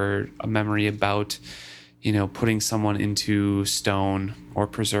this, or a memory about, putting someone into stone or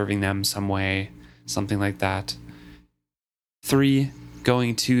preserving them some way, something like that. 3,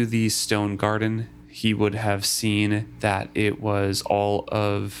 going to the Stone Garden, he would have seen that it was all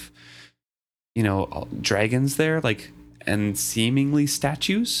of, dragons there, and seemingly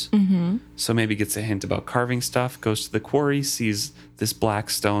statues. Mm-hmm. So maybe gets a hint about carving stuff, goes to the quarry, sees this black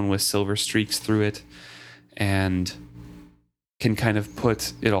stone with silver streaks through it, and can kind of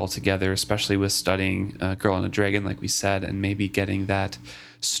put it all together, especially with studying Girl and a Dragon, like we said, and maybe getting that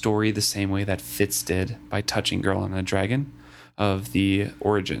story the same way that Fitz did by touching Girl and a Dragon, of the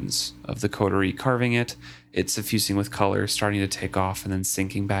origins of the coterie, carving it, it's suffusing with color, starting to take off, and then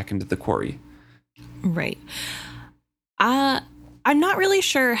sinking back into the quarry. Right. I'm not really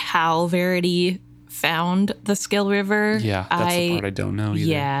sure how Verity found the Skill River. Yeah, that's the part I don't know either.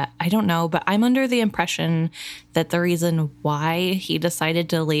 Yeah, I don't know, but I'm under the impression that the reason why he decided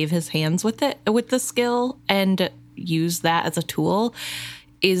to leave his hands with the skill and use that as a tool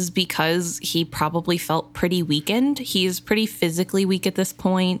is because he probably felt pretty weakened. He's pretty physically weak at this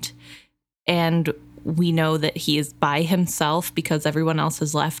point, and we know that he is by himself because everyone else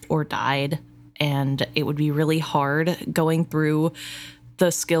has left or died, and it would be really hard going through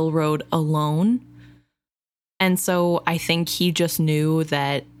the skill road alone. And so I think he just knew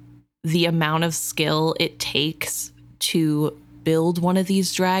that the amount of skill it takes to build one of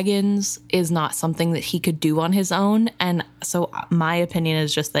these dragons is not something that he could do on his own. And so my opinion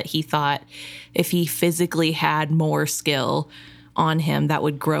is just that he thought if he physically had more skill on him, that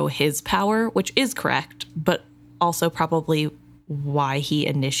would grow his power, which is correct, but also probably why he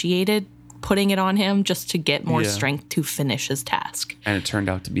initiated putting it on him, just to get more strength to finish his task. And it turned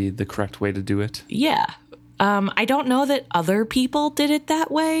out to be the correct way to do it. Yeah. I don't know that other people did it that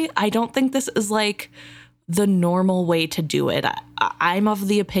way. I don't think this is like the normal way to do it. I'm of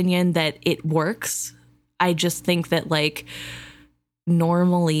the opinion that it works. I just think that like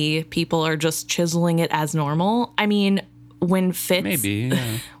normally people are just chiseling it as normal. I mean, when Fitz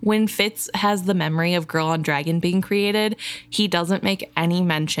when Fitz has the memory of Girl on Dragon being created, he doesn't make any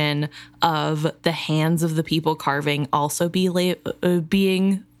mention of the hands of the people carving also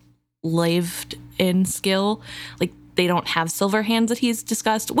being laved in skill. Like, they don't have silver hands that he's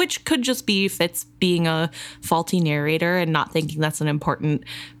discussed, which could just be Fitz being a faulty narrator and not thinking that's an important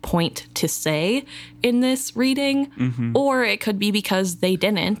point to say in this reading. Mm-hmm. Or it could be because they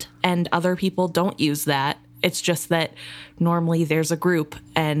didn't and other people don't use that. It's just that normally there's a group,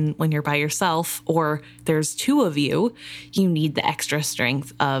 and when you're by yourself or there's two of you, you need the extra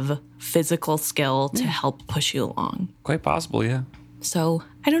strength of physical skill to help push you along. Quite possible, yeah. So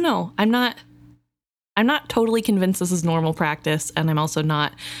I don't know. I'm not totally convinced this is normal practice, and I'm also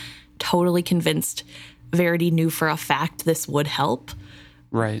not totally convinced Verity knew for a fact this would help.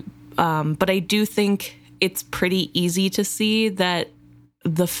 Right. But I do think it's pretty easy to see that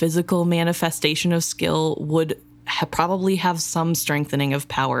the physical manifestation of skill would probably have some strengthening of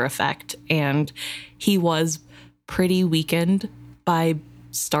power effect, and he was pretty weakened by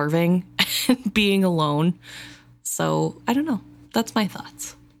starving and being alone. So I don't know. That's my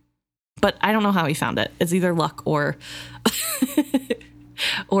thoughts. But I don't know how he found it. It's either luck or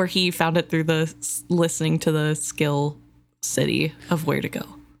or he found it through the listening to the skill city of where to go.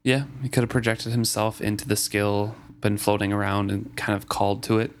 Yeah, he could have projected himself into the skill, been floating around and kind of called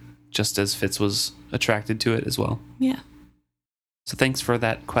to it, just as Fitz was attracted to it as well. Yeah. So thanks for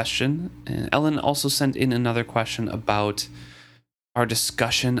that question. And Ellen also sent in another question about our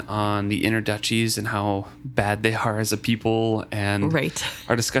discussion on the inner duchies and how bad they are as a people, and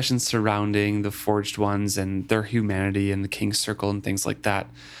our discussion surrounding the Forged Ones and their humanity and the King's Circle and things like that.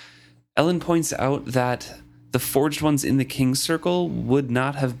 Ellen points out that the Forged Ones in the King's Circle would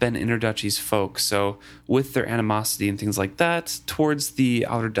not have been inner duchies folk, so with their animosity and things like that towards the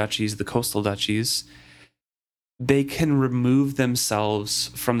outer duchies, the coastal duchies, they can remove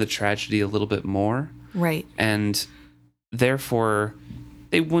themselves from the tragedy a little bit more. Right. And therefore,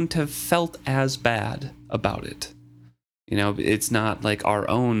 they wouldn't have felt as bad about it. You know, it's not like our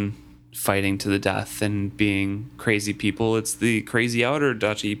own fighting to the death and being crazy people. It's the crazy outer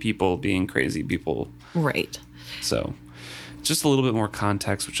duchy people being crazy people. Right. So, just a little bit more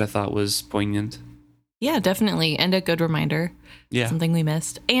context, which I thought was poignant. Yeah, definitely. And a good reminder. Yeah. Something we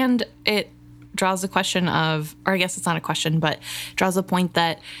missed. And it draws the question of, or I guess it's not a question, but draws the point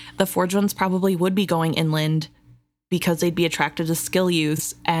that the Forged Ones probably would be going inland because they'd be attracted to skill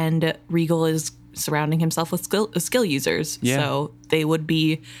use, and Regal is surrounding himself with skill users. Yeah. So they would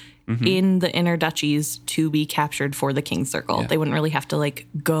be in the inner duchies to be captured for the King's Circle. Yeah. They wouldn't really have to like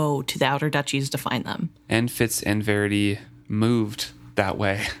go to the outer duchies to find them. And Fitz and Verity moved that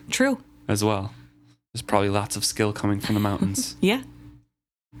way. True. As well. There's probably lots of skill coming from the mountains. Yeah.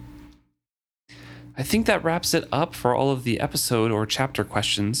 I think that wraps it up for all of the episode or chapter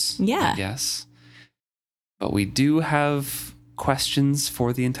questions. Yeah. I guess. But we do have questions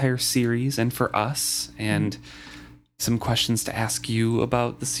for the entire series and for us. And some questions to ask you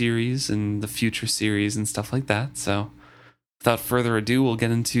about the series and the future series and stuff like that. So without further ado, we'll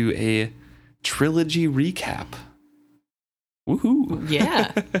get into a trilogy recap. Woohoo!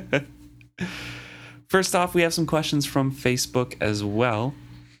 Yeah. First off, we have some questions from Facebook as well.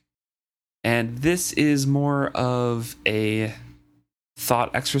 And this is more of a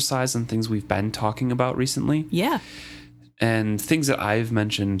thought exercise on things we've been talking about recently. Yeah. And things that I've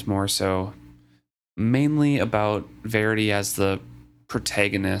mentioned more so, mainly about Verity as the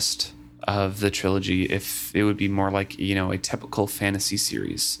protagonist of the trilogy, if it would be more like, a typical fantasy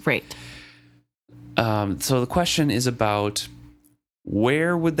series. Right. So the question is about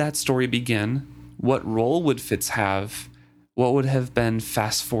where would that story begin? What role would Fitz have? What would have been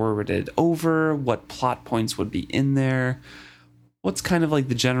fast forwarded over? What plot points would be in there? What's kind of like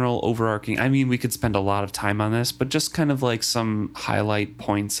the general overarching? I mean, we could spend a lot of time on this, but just kind of like some highlight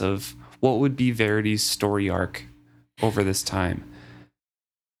points of what would be Verity's story arc over this time.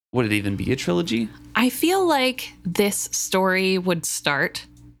 Would it even be a trilogy? I feel like this story would start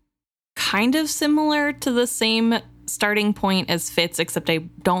kind of similar to the same starting point as Fitz, except I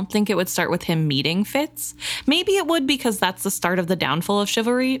don't think it would start with him meeting Fitz. Maybe it would, because that's the start of the downfall of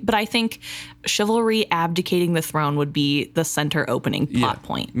chivalry, but I think chivalry abdicating the throne would be the center opening plot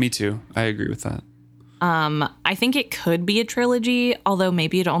point. Me too. I agree with that. I think it could be a trilogy, although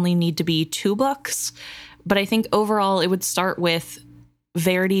maybe it'd only need to be 2 books. But I think overall it would start with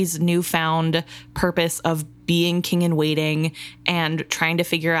Verity's newfound purpose of being king in waiting and trying to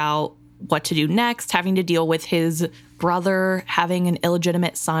figure out what to do next, having to deal with his brother having an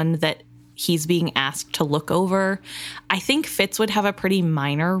illegitimate son that he's being asked to look over. I think Fitz would have a pretty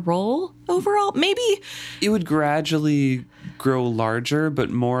minor role overall. Maybe it would gradually grow larger, but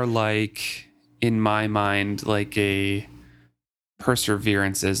more like, in my mind, like a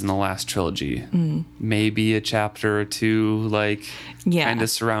Perseverances in the last trilogy. Maybe a chapter or 2, like kind of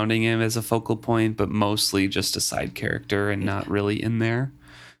surrounding him as a focal point, but mostly just a side character and not really in there.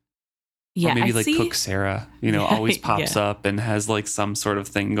 Yeah, or maybe like Cook Sarah, always pops up and has like some sort of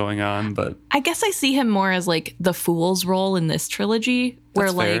thing going on. But I guess I see him more as like the fool's role in this trilogy, where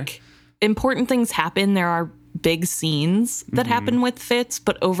That's fair. like important things happen. There are big scenes that happen with Fitz,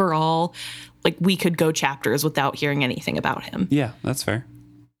 but overall, like we could go chapters without hearing anything about him. Yeah, that's fair.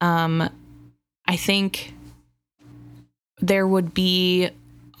 I think there would be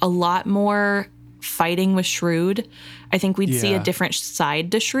a lot more fighting with Shrewd. I think we'd see a different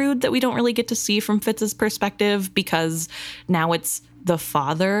side to Shrewd that we don't really get to see from Fitz's perspective, because now it's the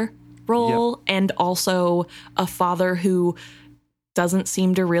father role and also a father who doesn't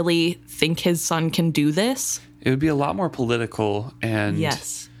seem to really think his son can do this. It would be a lot more political and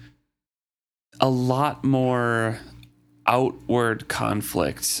a lot more outward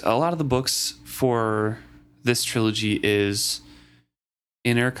conflict. A lot of the books for this trilogy is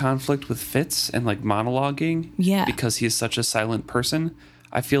inner conflict with Fitz and like monologuing because he is such a silent person.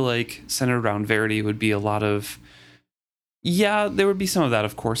 I feel like centered around Verity would be a lot of there would be some of that,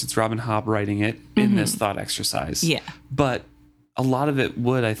 of course. It's Robin Hobb writing it in this thought exercise. But a lot of it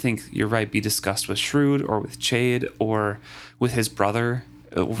would, I think you're right, be discussed with Shrewd or with Chade or with his brother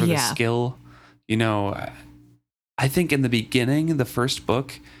over the skill. I think in the beginning, the first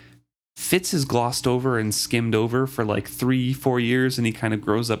book, Fitz is glossed over and skimmed over for like 3-4 years, and he kind of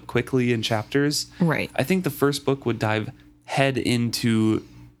grows up quickly in chapters. Right. I think the first book would dive head into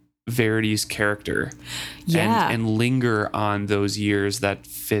Verity's character and linger on those years that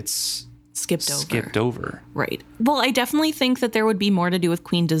Fitz skipped over. Right. Well, I definitely think that there would be more to do with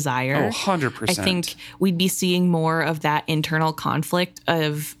Queen Desire. 100%. I think we'd be seeing more of that internal conflict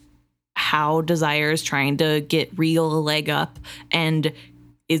of how Desire is trying to get Regal a leg up and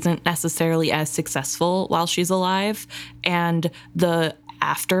isn't necessarily as successful while she's alive, and the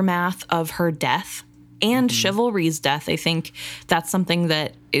aftermath of her death and Chivalry's death. I think that's something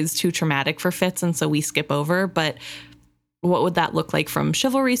that is too traumatic for Fitz, and so we skip over. But what would that look like from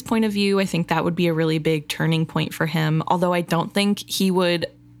Chivalry's point of view? I think that would be a really big turning point for him, although I don't think he would.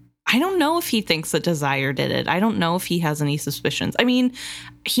 I don't know if he thinks that Desire did it. I don't know if he has any suspicions. I mean,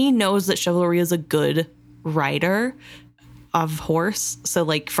 he knows that Chivalry is a good rider of horse, so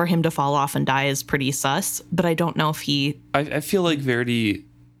like for him to fall off and die is pretty sus, but I don't know if he... I feel like Verity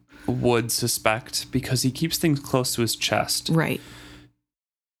would suspect because he keeps things close to his chest. Right.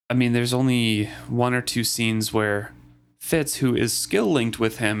 I mean, there's only 1 or 2 scenes where Fitz, who is skill linked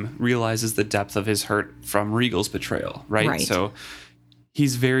with him, realizes the depth of his hurt from Regal's betrayal, right? So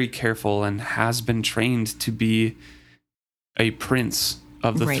he's very careful and has been trained to be a prince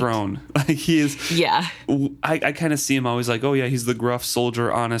of the throne. Like he is. Yeah. I kind of see him always like, oh yeah, he's the gruff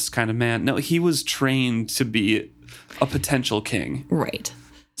soldier, honest kind of man. No, he was trained to be a potential king. Right.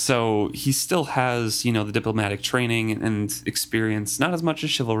 So he still has, the diplomatic training and experience, not as much as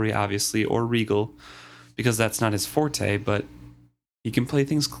chivalry, obviously, or regal, because that's not his forte, but he can play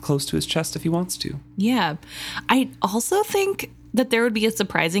things close to his chest if he wants to. Yeah. I also think that there would be a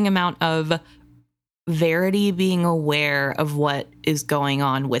surprising amount of Verity being aware of what is going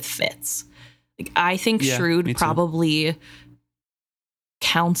on with Fitz. Like, I think Yeah, me Shrewd too. probably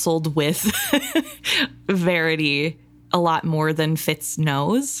counseled with Verity a lot more than Fitz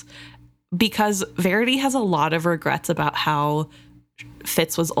knows, because Verity has a lot of regrets about how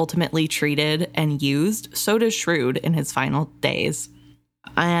Fitz was ultimately treated and used. So does Shrewd in his final days.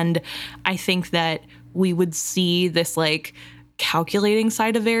 And I think that we would see this like calculating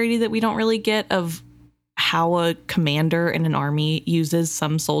side of Verity that we don't really get, of how a commander in an army uses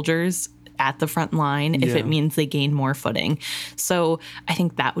some soldiers at the front line if Yeah. it means they gain more footing. So I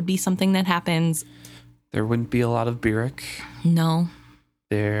think that would be something that happens. There wouldn't be a lot of Byrrc. No.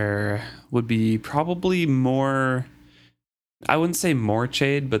 There would be probably more, I wouldn't say more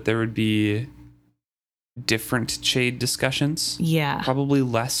Chade, but there would be different Chade discussions. Yeah. Probably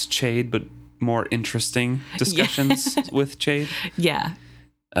less Chade, but more interesting discussions with Chade. Yeah.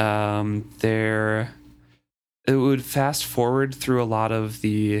 It would fast forward through a lot of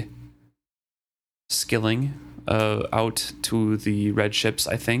the skilling out to the red ships,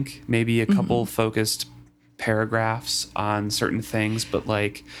 I think. Maybe a couple focused paragraphs on certain things, but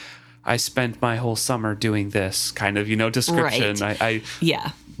like, I spent my whole summer doing this kind of, description. Right.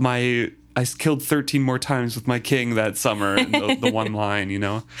 I killed 13 more times with my king that summer, and the one line,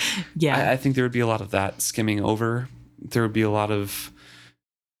 Yeah. I think there would be a lot of that skimming over. There would be a lot of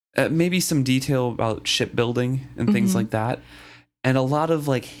maybe some detail about shipbuilding and things like that, and a lot of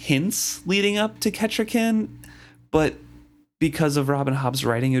like hints leading up to Kettrikin, but because of Robin Hobb's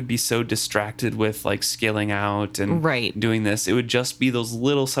writing, it would be so distracted with like scaling out and Right. doing this. It would just be those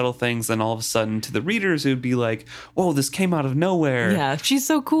little subtle things. Then all of a sudden to the readers, it would be like, whoa, this came out of nowhere. Yeah. She's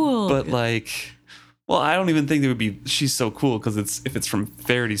so cool. But like, well, I don't even think it would be, she's so cool, because if it's from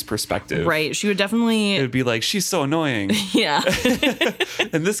Verity's perspective. right. She would definitely. It would be like, she's so annoying. Yeah.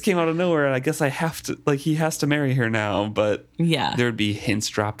 And this came out of nowhere, and I guess I have to, like, he has to marry her now, but Yeah. there would be hints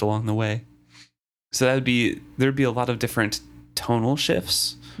dropped along the way. So there'd be a lot of different tonal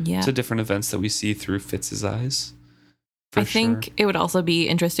shifts Yeah. to different events that we see through Fitz's eyes. I think it would also be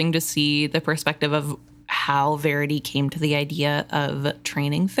interesting to see the perspective of how Verity came to the idea of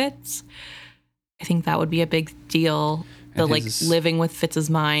training Fitz. I think that would be a big deal. The And like his- living with Fitz's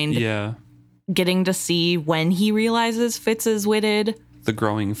mind, Yeah, getting to see when he realizes Fitz is witted. the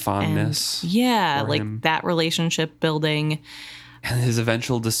growing And fondness yeah, for like him. that relationship building. and his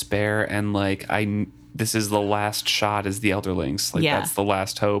eventual despair, and like, this is the last shot as the Elderlings. Like, Yeah. that's the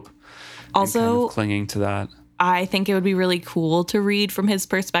last hope. And Also, kind of clinging to that. I think it would be really cool to read from his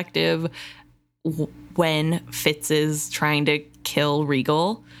perspective when Fitz is trying to kill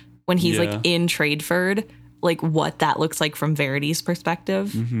Regal, when he's Yeah. like in Tradeford, like what that looks like from Verity's perspective.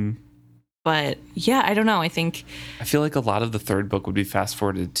 Mm-hmm. But yeah, I don't know. I think, I feel like a lot of the third book would be fast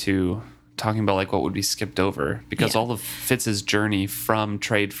forwarded to talking about like what would be skipped over, because Yeah. all of Fitz's journey from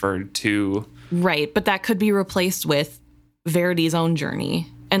Tradeford to right. But that could be replaced with Verity's own journey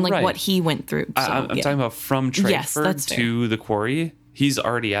and like Right. what he went through. So, I'm yeah. talking about from Yes, Tradeford that's to the quarry. He's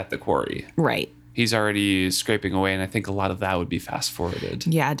already at the quarry. Right. He's already scraping away, and I think a lot of that would be fast forwarded.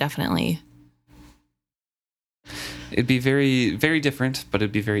 Yeah, definitely. It'd be very, very different, but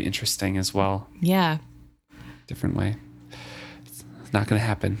it'd be very interesting as well. Yeah. Different way. It's not going to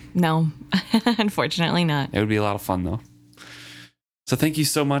happen. No, unfortunately not. It would be a lot of fun, though. So thank you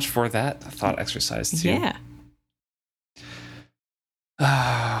so much for that thought exercise, too. Yeah.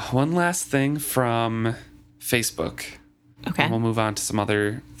 One last thing from Facebook. Okay. And we'll move on to some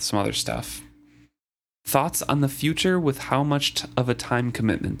other stuff. Thoughts on the future with how much of a time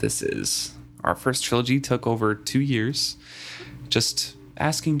commitment this is. Our first trilogy took over 2 years. Just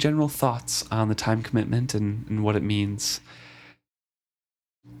asking general thoughts on the time commitment and what it means.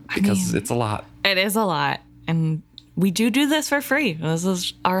 Because it's a lot. It is a lot. And we do this for free. This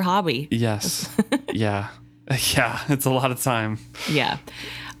is our hobby. Yes. Yeah. Yeah. It's a lot of time Yeah.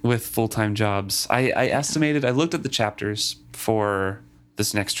 with full-time jobs. I estimated, I looked at the chapters for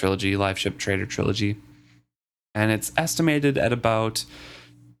this next trilogy, Live Ship Trader trilogy, and it's estimated at about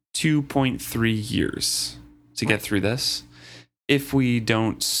 2.3 years to get through this if we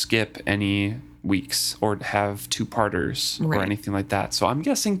don't skip any weeks or have two-parters or Right. anything like that. So I'm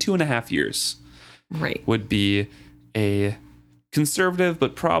guessing 2.5 years Right. would be a conservative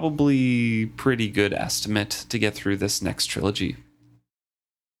but probably pretty good estimate to get through this next trilogy.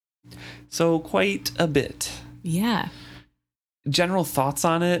 So quite a bit Yeah. General thoughts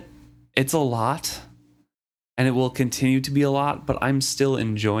on it, it's a lot, and it will continue to be a lot, but I'm still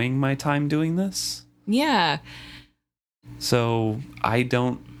enjoying my time doing this. Yeah. So I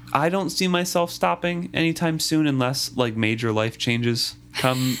don't see myself stopping anytime soon unless like major life changes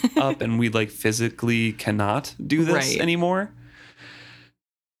come up and we like physically cannot do this anymore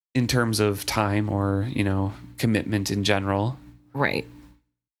in terms of time or, you know, commitment in general. Right.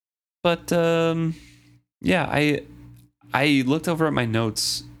 But yeah, I looked over at my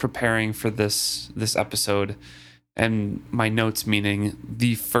notes preparing for this episode, and my notes meaning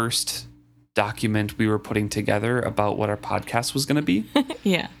the first document we were putting together about what our podcast was going to be.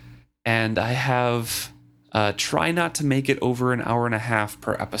 Yeah. And I have try not to make it over an hour and a half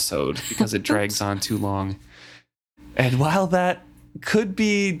per episode because it drags on too long. And while that could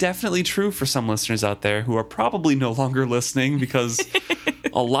be definitely true for some listeners out there who are probably no longer listening because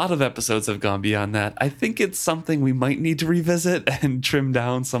a lot of episodes have gone beyond that, I think it's something we might need to revisit and trim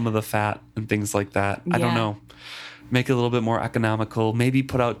down some of the fat and things like that. I don't know. Make it a little bit more economical, maybe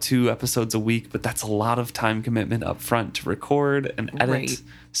put out 2 episodes a week, but that's a lot of time commitment up front to record and edit. Right.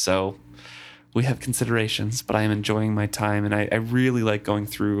 So we have considerations, but I am enjoying my time, and I really like going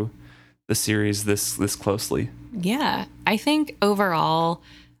through the series this closely. Yeah, I think overall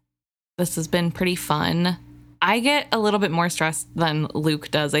this has been pretty fun. I get a little bit more stressed than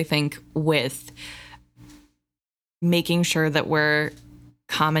Luke does, I think, with making sure that we're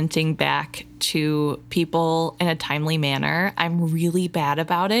commenting back to people in a timely manner. I'm really bad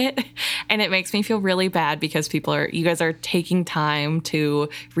about it, and it makes me feel really bad because you guys are taking time to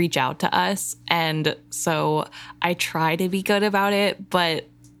reach out to us, and so I try to be good about it, but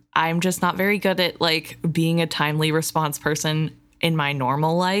I'm just not very good at like being a timely response person in my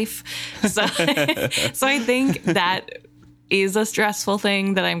normal life. So so I think that is a stressful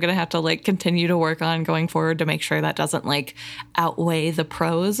thing that I'm going to have to like continue to work on going forward to make sure that doesn't like outweigh the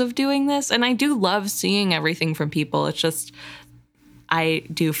pros of doing this. And I do love seeing everything from people. It's just, I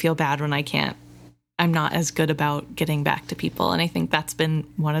do feel bad when I'm not as good about getting back to people. And I think that's been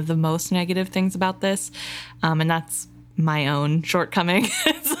one of the most negative things about this. And that's my own shortcoming.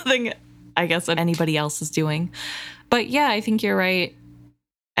 It's something I guess that anybody else is doing. But yeah, I think you're right.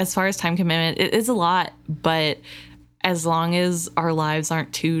 As far as time commitment, it is a lot, but as long as our lives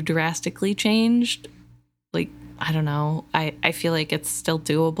aren't too drastically changed, like, I don't know, I feel like it's still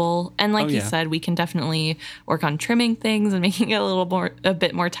doable. And like you said, we can definitely work on trimming things and making it a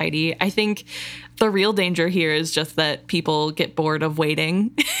bit more tidy. I think the real danger here is just that people get bored of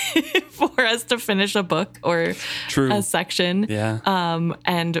waiting for us to finish a book or a section. Yeah.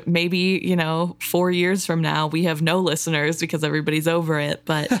 And maybe, 4 years from now, we have no listeners because everybody's over it.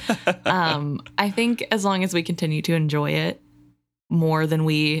 But I think as long as we continue to enjoy it more than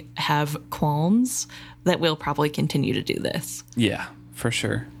we have qualms, that we'll probably continue to do this. Yeah, for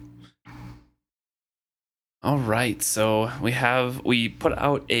sure. All right. So we put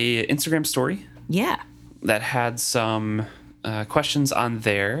out a Instagram story. Yeah. That had some questions on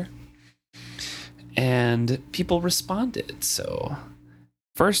there, and people responded. So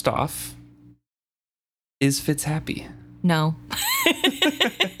first off, is Fitz happy? No.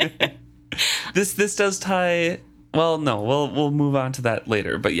 This does tie. Well, no, we'll move on to that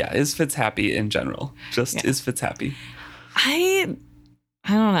later. But yeah, is Fitz happy in general? Is Fitz happy? I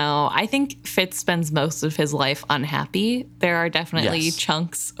don't know. I think Fitz spends most of his life unhappy. There are definitely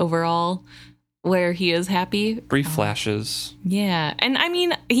chunks overall where he is happy. Brief flashes. Yeah. And I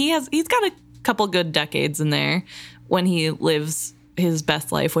mean, he's got a couple good decades in there when he lives his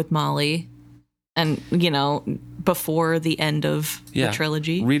best life with Molly. And, before the end of the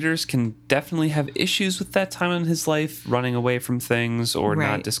trilogy. Readers can definitely have issues with that time in his life, running away from things or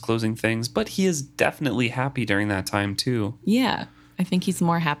not disclosing things, but he is definitely happy during that time too. Yeah, I think he's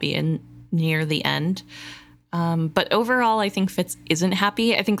more happy near the end. But overall, I think Fitz isn't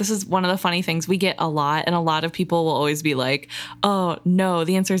happy. I think this is one of the funny things we get a lot, and a lot of people will always be like, oh, no,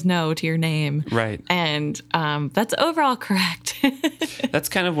 the answer is no to your name. Right. And that's overall correct. That's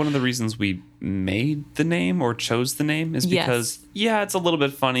kind of one of the reasons we made the name or chose the name is because, it's a little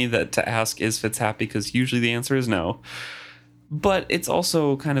bit funny to ask, is Fitz happy? Because usually the answer is no. But it's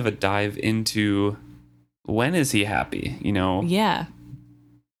also kind of a dive into when is he happy, Yeah.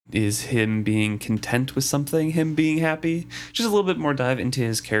 Is him being content with something, him being happy? Just a little bit more dive into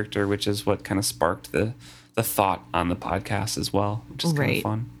his character, which is what kind of sparked the thought on the podcast as well, which is kind of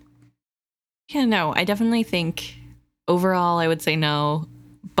fun. Yeah, no, I definitely think overall I would say no,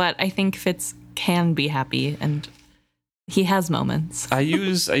 but I think Fitz can be happy and he has moments. I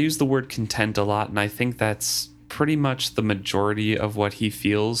use the word content a lot, and I think that's pretty much the majority of what he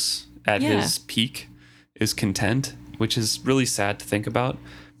feels at his peak is content, which is really sad to think about.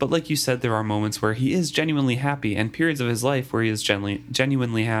 But like you said, there are moments where he is genuinely happy and periods of his life where he is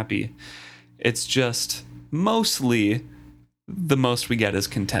genuinely happy. It's just mostly the most we get is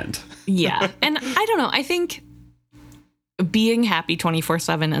content. Yeah. And I don't know. I think being happy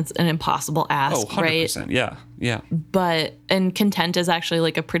 24/7 is an impossible ask, Oh, 100%. right? Yeah. Yeah. And content is actually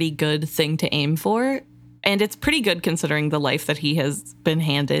like a pretty good thing to aim for. And it's pretty good considering the life that he has been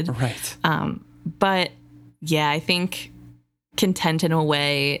handed. Right. But yeah, I think content in a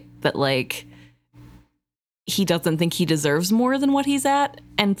way that like he doesn't think he deserves more than what he's at.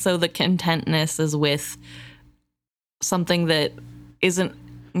 And so the contentness is with something that isn't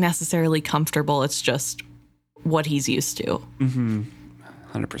necessarily comfortable. It's just what he's used to.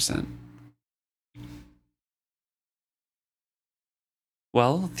 100%.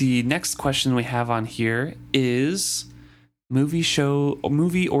 Well, the next question we have on here is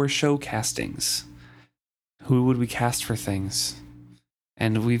movie or show castings. Who would we cast for things?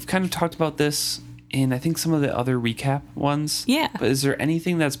 And we've kind of talked about this in, I think, some of the other recap ones. Yeah. But is there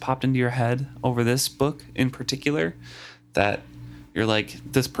anything that's popped into your head over this book in particular that you're like,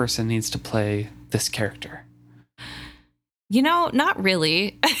 this person needs to play this character? You know, not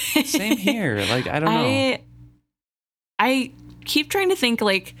really. Same here. Like, I don't know. I keep trying to think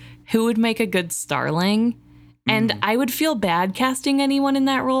like who would make a good Starling. And I would feel bad casting anyone in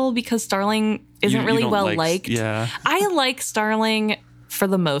that role because Starling isn't You really don't well like- liked. Yeah. I like Starling for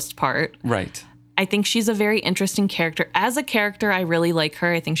the most part. Right. I think she's a very interesting character. As a character, I really like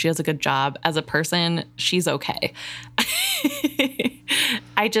her. I think she does a good job. As a person, she's okay.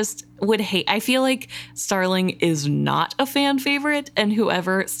 I just would hate. I feel like Starling is not a fan favorite, and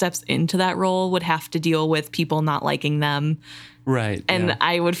whoever steps into that role would have to deal with people not liking them. Right. And yeah.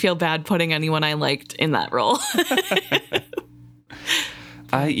 I would feel bad putting anyone I liked in that role.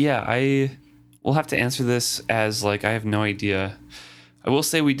 I will have to answer this as like I have no idea. I will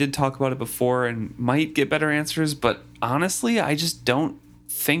say we did talk about it before and might get better answers, but honestly, I just don't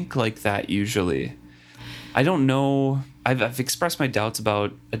think like that usually. I don't know. I've expressed my doubts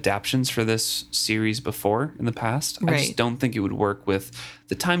about adaptions for this series before in the past. I just Right. don't think it would work with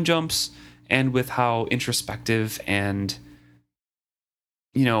the time jumps and with how introspective and,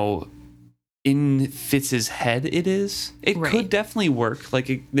 you know, in Fitz's head it is. It Right. could definitely work.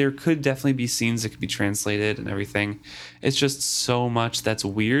 Like there could definitely be scenes that could be translated and everything. It's just so much that's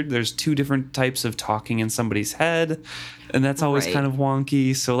weird. There's two different types of talking in somebody's head, and that's always Right. kind of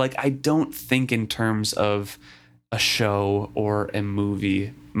wonky. So like I don't think in terms of a show or a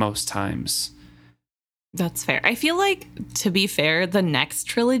movie most times. That's fair. I feel like, to be fair, the next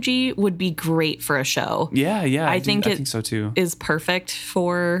trilogy would be great for a show. Yeah, I I think think so too. Is perfect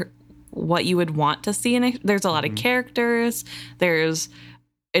for what you would want to see in it. There's a lot of characters. There's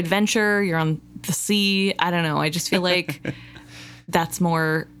adventure. You're on the sea. I don't know. I just feel like that's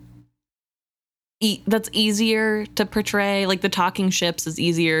more. That's easier to portray. Like the talking ships is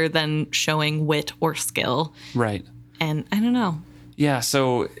easier than showing wit or skill. Right. And I don't know. Yeah,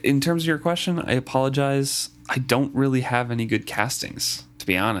 so in terms of your question, I apologize. I don't really have any good castings, to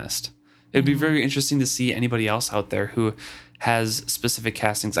be honest. It'd be very interesting to see anybody else out there who has specific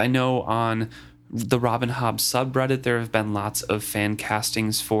castings. I know on the Robin Hobb subreddit, there have been lots of fan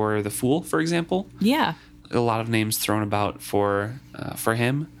castings for The Fool, for example. Yeah. A lot of names thrown about for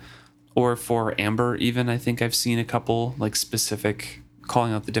him, or for Amber even. I think I've seen a couple like specific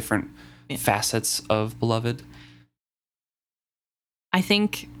calling out the different facets of Beloved. I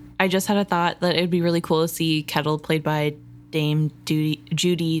think I just had a thought that it'd be really cool to see Kettle played by Dame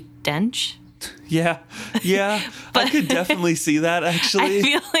Judi Dench. Yeah, I could definitely see that actually. I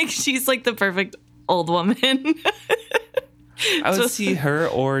feel like she's like the perfect old woman. I would see her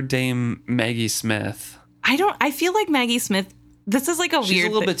or Dame Maggie Smith. I feel like Maggie Smith, this is like a She's weird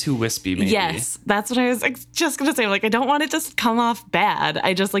a little bit too wispy, maybe. Yes, that's what I was like, just gonna say. Like, I don't want it to come off bad.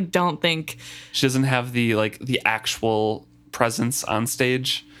 I just like don't think. She doesn't have the actual presence on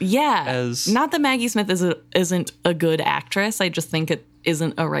stage. Yeah, As- not that Maggie Smith isn't a good actress. I just think it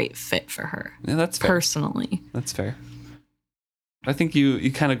isn't a right fit for her. Yeah, that's fair. Personally. That's fair. I think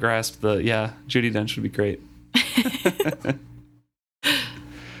you kind of grasped Judi Dench would be great.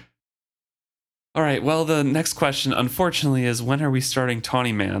 All right, well, the next question, unfortunately, is when are we starting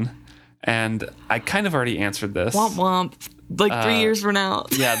Tawny Man? And I kind of already answered this. Womp womp. Like 3 years from now.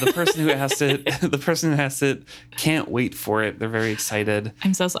 Yeah, the person who has it can't wait for it. They're very excited.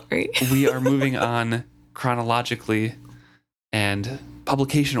 I'm so sorry. We are moving on chronologically and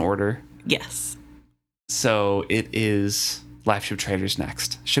publication order. Yes. So it is Live Ship Traders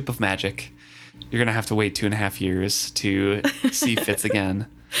next. Ship of Magic. You're going to have to wait 2.5 years to see Fitz again.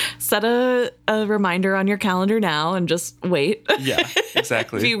 Set a reminder on your calendar now and just wait. Yeah,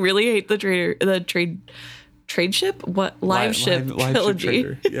 exactly. If you really hate the trade ship, what live ship trilogy?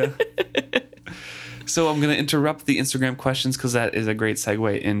 Ship yeah. So I'm going to interrupt the Instagram questions because that is a great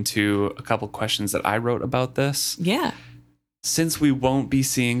segue into a couple questions that I wrote about this. Yeah. Since we won't be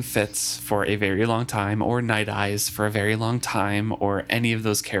seeing Fitz for a very long time, or Night Eyes for a very long time, or any of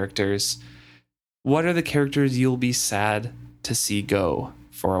those characters, what are the characters you'll be sad to see go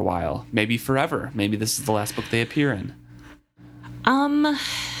for a while? Maybe forever. Maybe this is the last book they appear in.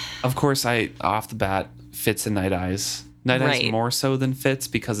 Of course, off the bat, Fitz and Night Eyes. Night Eyes more so than Fitz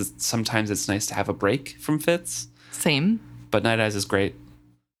because sometimes it's nice to have a break from Fitz. Same. But Night Eyes is great.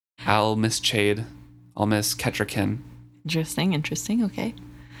 I'll miss Chade. I'll miss Kettrikin. Interesting. Okay.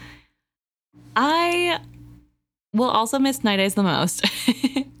 I will also miss Night Eyes the most.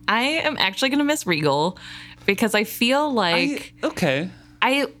 I am actually going to miss Regal because I feel like...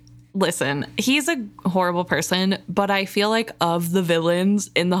 Listen, he's a horrible person, but I feel like of the villains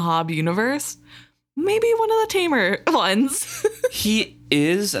in the Hobb universe, maybe one of the tamer ones. He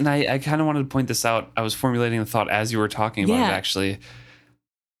is, and I kind of wanted to point this out. I was formulating the thought as you were talking about it, actually.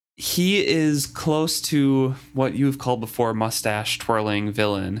 He is close to what you've called before mustache twirling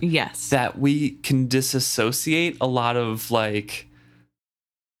villain. Yes. That we can disassociate a lot of like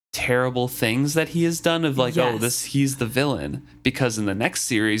terrible things that he has done of like, he's the villain. Because in the next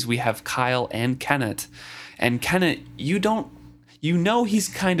series we have Kyle and Kenneth. And Kenneth, you know he's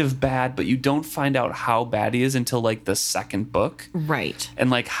kind of bad, but you don't find out how bad he is until like the second book. Right. And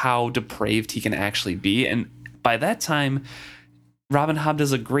like how depraved he can actually be. And by that time, Robin Hobb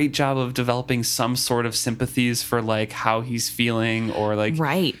does a great job of developing some sort of sympathies for like how he's feeling or like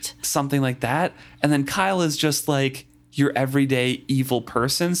something like that. And then Kyle is just like your everyday evil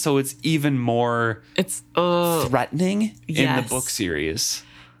person. So it's even more threatening in the book series.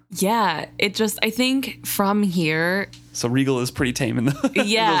 Yeah, I think from here. So Regal is pretty tame in the.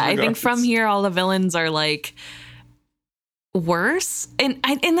 Yeah, I think from here all the villains are like worse, and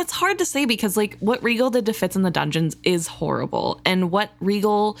that's hard to say because like what Regal did to Fitz in the dungeons is horrible, and what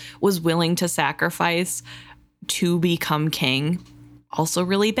Regal was willing to sacrifice to become king also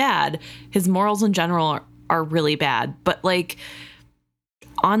really bad. His morals in general are really bad, but like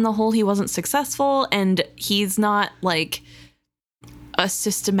on the whole he wasn't successful, and he's not like a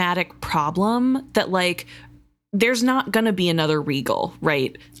systematic problem that like there's not gonna be another Regal,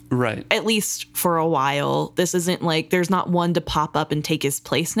 right? At least for a while. This isn't like there's not one to pop up and take his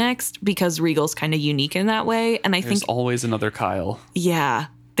place next because Regal's kind of unique in that way. And I think there's always another Kyle. Yeah.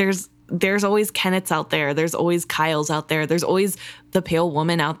 There's always Kenneths out there. There's always Kyles out there. There's always the Pale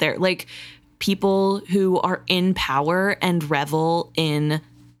Woman out there. Like people who are in power and revel in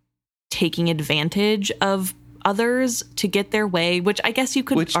taking advantage of others to get their way, which I guess you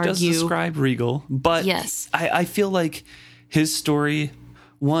could argue. Which does describe Regal. But yes. I feel like his story,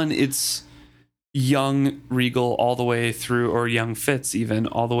 one, it's young Regal all the way through, or young Fitz even,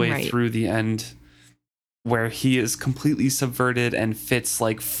 all the way through the end, where he is completely subverted and Fitz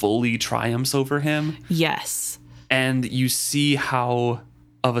like fully triumphs over him. Yes. And you see how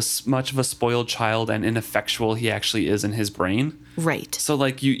much of a spoiled child and ineffectual he actually is in his brain. Right. So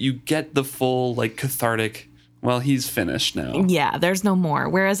like you get the full like cathartic, well, he's finished now. Yeah, there's no more.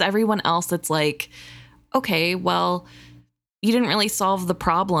 Whereas everyone else, it's like, okay, well, you didn't really solve the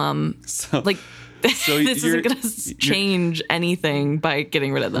problem. So this isn't going to change anything by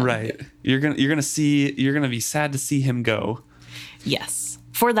getting rid of them. Right. You're gonna be sad to see him go. Yes,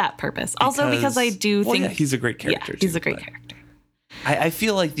 for that purpose. Also because I do think he's a great character. Yeah, he's a great character. I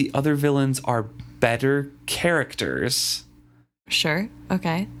feel like the other villains are better characters. Sure.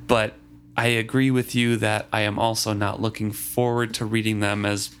 Okay. But I agree with you that I am also not looking forward to reading them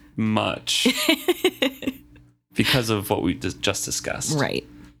as much because of what we just discussed. Right.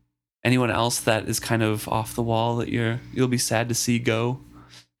 Anyone else that is kind of off the wall that you'll be sad to see go?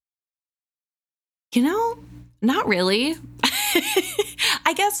 Not really.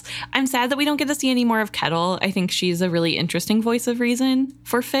 I guess I'm sad that we don't get to see any more of Kettle. I think she's a really interesting voice of reason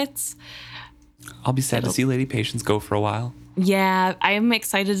for Fitz. I'll be sad to see Lady Patience go for a while. Yeah, I am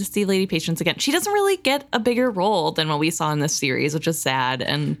excited to see Lady Patience again. She doesn't really get a bigger role than what we saw in this series, which is sad.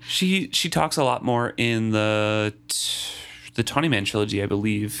 And she talks a lot more in the Tawny Man trilogy, I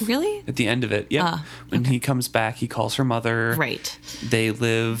believe. Really? At the end of it, yeah. When he comes back, he calls her mother. Right. They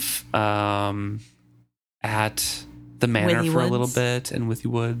live at the manor for a little bit in Withy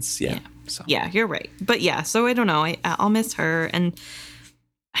Woods. Yeah. So. Yeah, you're right. But yeah, so I don't know. I'll miss her, and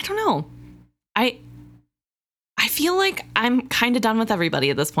I don't know. I feel like I'm kind of done with everybody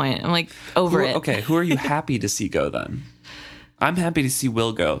at this point. I'm like over it. Okay, who are you happy to see go then? I'm happy to see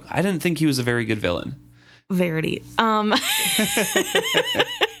Will go. I didn't think he was a very good villain. Verity.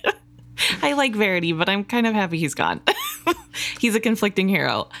 I like Verity, but I'm kind of happy he's gone. He's a conflicting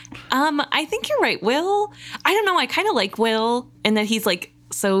hero. I think you're right. Will, I don't know. I kind of like Will in that he's like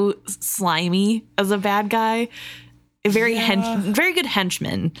so slimy as a bad guy. Very good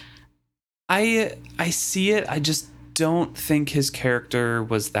henchman. I see it. I just don't think his character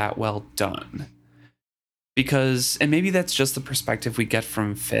was that well done. Because, and maybe that's just the perspective we get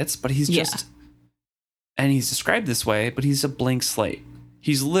from Fitz, but he's just, and he's described this way, but he's a blank slate.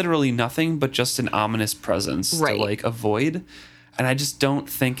 He's literally nothing but just an ominous presence to like avoid. And I just don't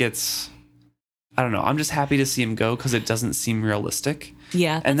think it's, I don't know. I'm just happy to see him go because it doesn't seem realistic.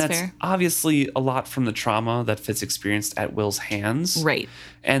 Yeah, and that's fair. Obviously a lot from the trauma that Fitz experienced at Will's hands. Right.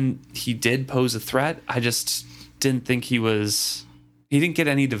 And he did pose a threat. I just didn't think he didn't get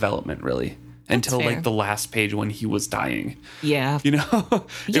any development really until like the last page when he was dying. Yeah. You know,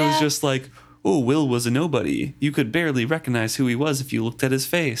 it was just like, oh, Will was a nobody. You could barely recognize who he was if you looked at his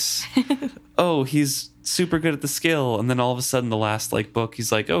face. Oh, he's super good at the skill. And then all of a sudden, the last like book,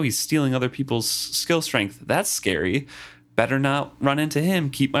 he's like, oh, he's stealing other people's skill strength. That's scary. Better not run into him.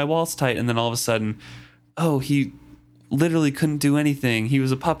 Keep my walls tight. And then all of a sudden, oh, he literally couldn't do anything. He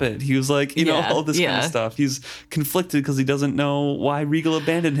was a puppet. He was like, you know, all this kind of stuff. He's conflicted because he doesn't know why Regal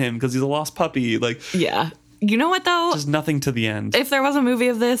abandoned him because he's a lost puppy. Like, yeah. You know what, though? Just nothing to the end. If there was a movie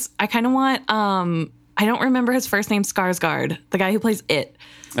of this, I kind of want, I don't remember his first name, Skarsgård, the guy who plays It,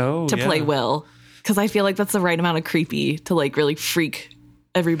 to play Will. Because I feel like that's the right amount of creepy to, like, really freak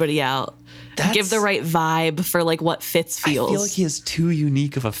everybody out. Give the right vibe for, like, what Fitz feels. I feel like he has too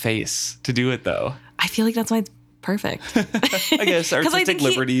unique of a face to do it, though. I feel like that's why it's perfect. I guess artistic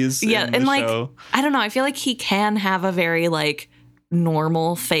liberties. Yeah, in and, the like, show. I don't know. I feel like he can have a very, like,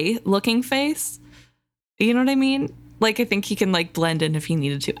 normal looking face. You know what I mean? Like, I think he can, like, blend in if he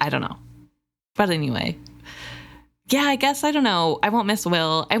needed to. I don't know. But anyway. Yeah, I guess, I don't know. I won't miss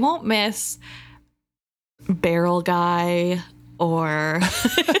Will. I won't miss Barrel Guy or...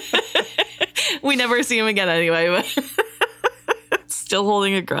 We never see him again anyway, but still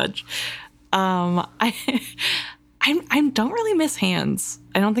holding a grudge. I don't really miss Hands.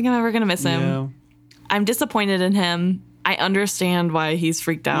 I don't think I'm ever going to miss him. Yeah. I'm disappointed in him. I understand why he's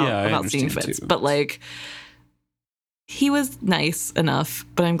freaked out about seeing Fitz, but like he was nice enough,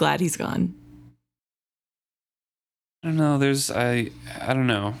 but I'm glad he's gone. I don't know. I don't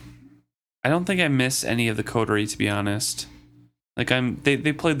know. I don't think I miss any of the coterie, to be honest. Like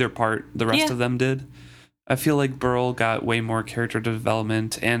they played their part. The rest of them did. I feel like Burl got way more character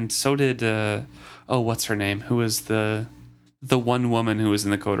development, and so did what's her name? Who was the one woman who was in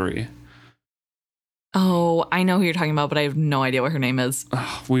the coterie? Oh, I know who you're talking about, but I have no idea what her name is.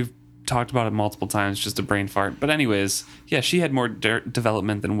 We've talked about it multiple times, just a brain fart. But anyways, yeah, she had more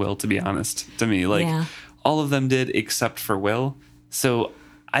development than Will, to be honest, to me. Like, all of them did except for Will. So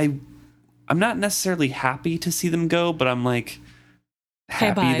I'm not necessarily happy to see them go, but I'm like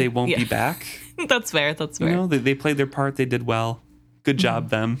happy they won't be back. That's fair. That's fair. You know, they played their part. They did well. Good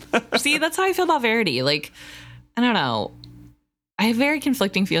job, them. See, that's how I feel about Verity. Like, I don't know. I have very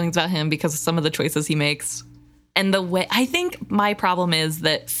conflicting feelings about him because of some of the choices he makes. And the way, I think my problem is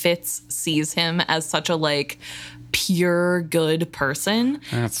that Fitz sees him as such a, like, pure good person.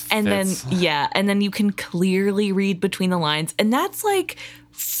 That's and Fitz. And then you can clearly read between the lines. And that's, like,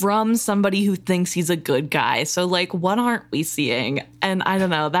 from somebody who thinks he's a good guy. So, like, what aren't we seeing? And I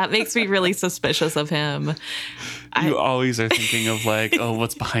don't know. That makes me really suspicious of him. You always are thinking of, like, oh,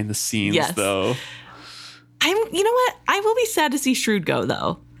 what's behind the scenes, though. You know what? I will be sad to see Shrewd go,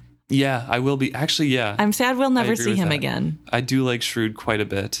 though. Yeah, I will be. Actually, yeah. I'm sad we'll never see him again. I do like Shrewd quite a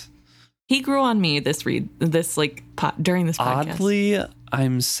bit. He grew on me during this podcast. Oddly,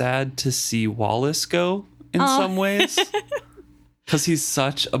 I'm sad to see Wallace go in some ways. Because he's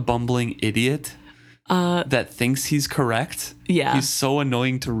such a bumbling idiot that thinks he's correct. Yeah. He's so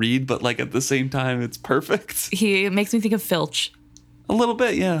annoying to read, but like at the same time, it's perfect. He makes me think of Filch. A little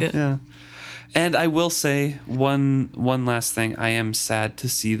bit, yeah. And I will say one last thing. I am sad to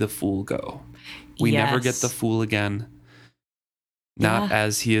see the Fool go. We never get the Fool again. Not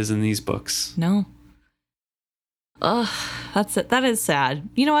as he is in these books. No. Ugh, that's it. That is sad.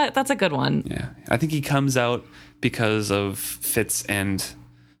 You know what? That's a good one. Yeah. I think he comes out because of Fitz and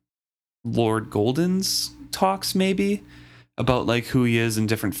Lord Golden's talks, maybe, about like who he is and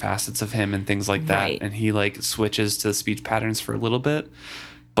different facets of him and things like that. Right. And he like switches to speech patterns for a little bit,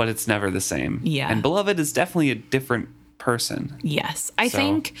 but it's never the same. Yeah. And Beloved is definitely a different person. Yes. I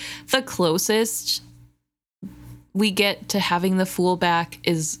think the closest we get to having the Fool back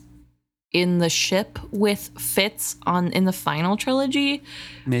is in the ship with Fitz in the final trilogy.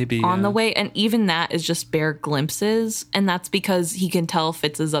 Maybe on the way, and even that is just bare glimpses, and that's because he can tell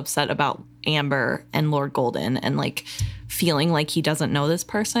Fitz is upset about Amber and Lord Golden and like feeling like he doesn't know this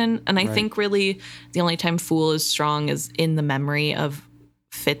person. And I think really the only time Fool is strong is in the memory of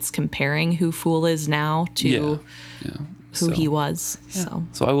Fitz comparing who Fool is now to who he was.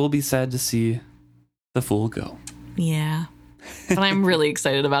 So I will be sad to see the Fool go. Yeah. But I'm really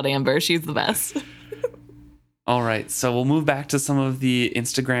excited about Amber. She's the best. All right, so we'll move back to some of the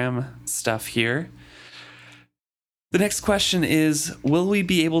Instagram stuff here. The next question is, will we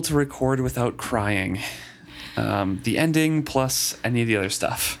be able to record without crying? The ending plus any of the other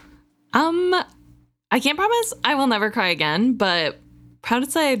stuff. I can't promise I will never cry again, but proud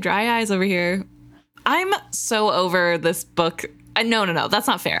to say, dry eyes over here. I'm so over this book. No, that's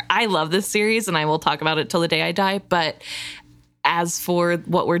not fair. I love this series and I will talk about it till the day I die, but as for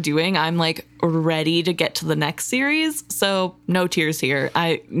what we're doing, I'm like ready to get to the next series. So no tears here.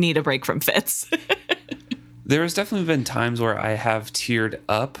 I need a break from Fitz. There's definitely been times where I have teared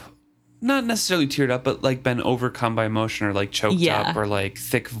up, not necessarily teared up, but like been overcome by emotion or like choked up or like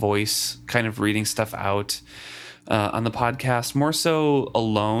thick voice kind of reading stuff out on the podcast. More so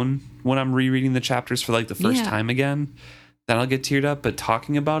alone when I'm rereading the chapters for like the first time again. Then I'll get teared up, but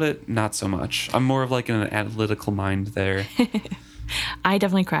talking about it, not so much. I'm more of like an analytical mind there. I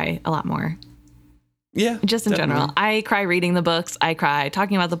definitely cry a lot more. Yeah. Just in general. I cry reading the books. I cry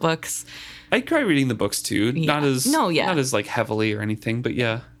talking about the books. I cry reading the books too. Yeah. Not as like heavily or anything, but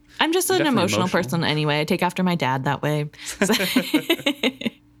yeah. I'm just an emotional person anyway. I take after my dad that way.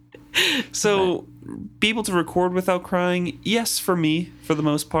 So be able to record without crying, yes for me, for the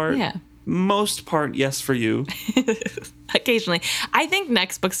most part. Yeah. Most part, yes for you. Occasionally. I think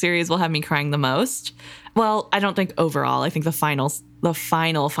next book series will have me crying the most. Well, I don't think overall. I think the final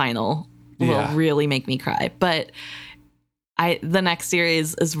will really make me cry. But the next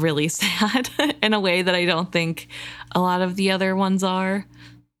series is really sad in a way that I don't think a lot of the other ones are.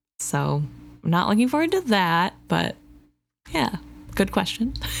 So I'm not looking forward to that. But yeah, good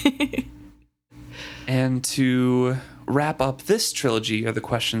question. And to wrap up this trilogy, or the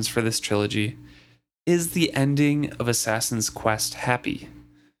questions for this trilogy, is the ending of Assassin's Quest happy?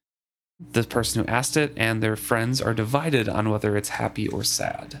 The person who asked it and their friends are divided on whether it's happy or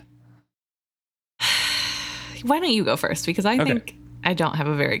sad. Why don't you go first? Because I think I don't have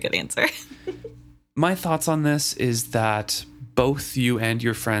a very good answer. My thoughts on this is that both you and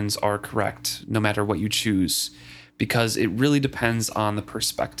your friends are correct, no matter what you choose, because it really depends on the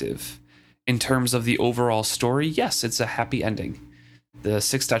perspective. In terms of the overall story, yes, it's a happy ending. The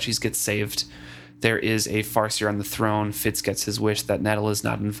Six Duchies get saved. There is a Farseer on the throne. Fitz gets his wish that Nettle is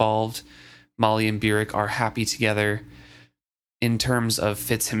not involved. Molly and Beric are happy together. In terms of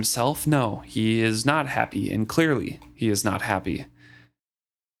Fitz himself, no, he is not happy, and clearly he is not happy.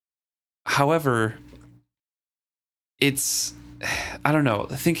 However, it's, I don't know,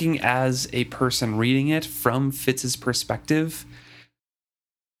 thinking as a person reading it from Fitz's perspective,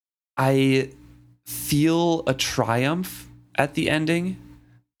 I feel a triumph at the ending,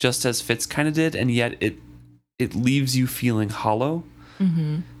 just as Fitz kind of did, and yet it leaves you feeling hollow.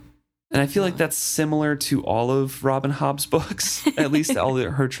 Mm-hmm. And I feel like that's similar to all of Robin Hobb's books, at least all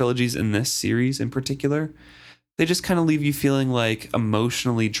her trilogies in this series in particular. They just kind of leave you feeling like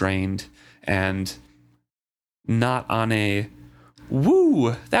emotionally drained and not on a,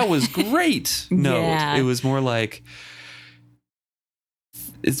 woo, that was great note. Yeah. It was more like,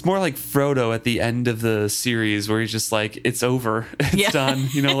 it's more like Frodo at the end of the series where he's just like, it's over. It's done.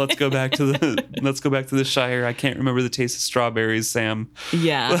 Let's go back to the Shire. I can't remember the taste of strawberries, Sam.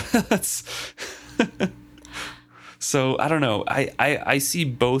 Yeah. So I don't know. I see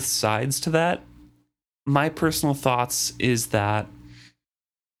both sides to that. My personal thoughts is that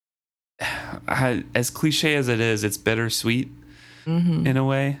as cliche as it is, it's bittersweet in a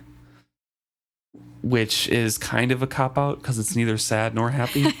way, which is kind of a cop-out because it's neither sad nor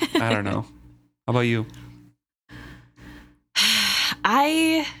happy. I don't know. How about you?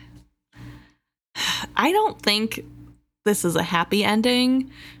 I don't think this is a happy ending.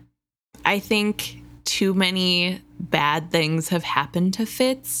 I think too many bad things have happened to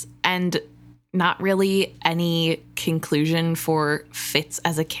Fitz, and not really any conclusion for Fitz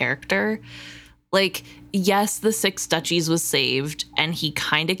as a character. Like, yes, the Six Duchies was saved, and he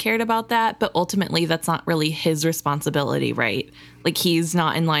kind of cared about that, but ultimately that's not really his responsibility, right? Like, he's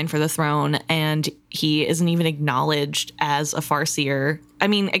not in line for the throne, and he isn't even acknowledged as a Farseer. I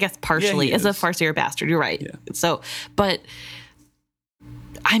mean, I guess partially as a Farseer bastard, you're right. Yeah. So, but,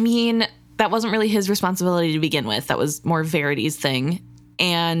 I mean, that wasn't really his responsibility to begin with. That was more Verity's thing.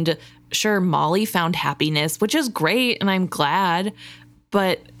 And sure, Molly found happiness, which is great, and I'm glad,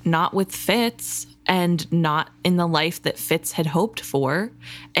 but not with Fitz and not in the life that Fitz had hoped for.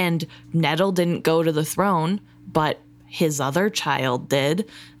 And Nettle didn't go to the throne, but his other child did.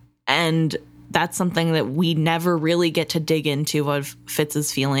 And that's something that we never really get to dig into of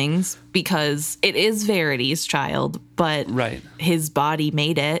Fitz's feelings, because it is Verity's child, but Right. his body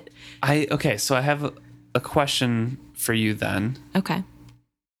made it. Okay, so I have a question for you then. Okay,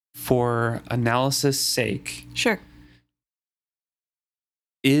 For analysis' sake, sure.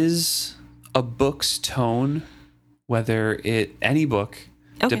 is a book's tone, whether any book,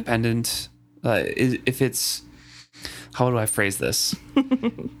 Okay. dependent, if it's, how do I phrase this?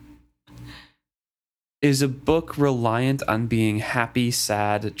 Is a book reliant on being happy,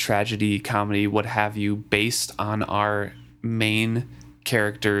 sad, tragedy, comedy, what have you, based on our main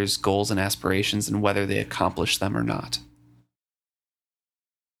characters' goals and aspirations and whether they accomplish them or not?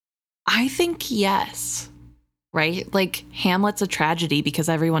 I think yes. Right? Like Hamlet's a tragedy because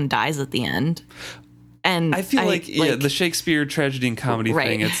everyone dies at the end. And I feel like the Shakespeare tragedy and comedy Right.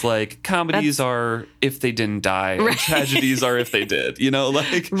 thing, it's like comedies are if they didn't die, and Right. tragedies are if they did,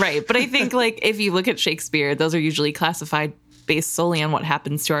 like right. But I think like if you look at Shakespeare, those are usually classified based solely on what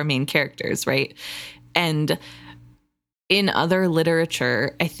happens to our main characters, right? And in other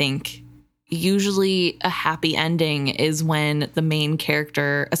literature, I think usually a happy ending is when the main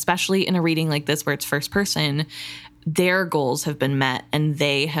character, especially in a reading like this where it's first person, their goals have been met and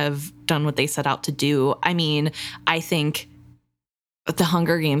they have done what they set out to do. I mean, I think the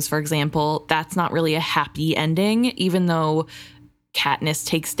Hunger Games, for example, that's not really a happy ending, even though Katniss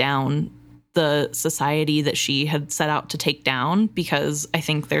takes down the society that she had set out to take down, because I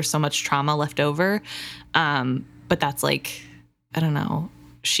think there's so much trauma left over. But that's like, I don't know.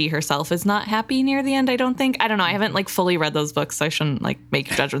 She herself is not happy near the end, I don't think. I don't know. I haven't like fully read those books, so I shouldn't like make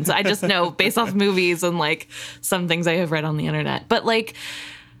judgments. I just know based off movies and like some things I have read on the internet. But like,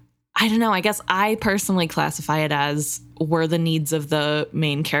 I don't know. I guess I personally classify it as were the needs of the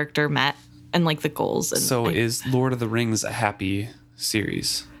main character met and like the goals. And So is Lord of the Rings a happy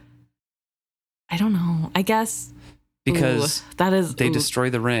series? I don't know. I guess Because that is they destroy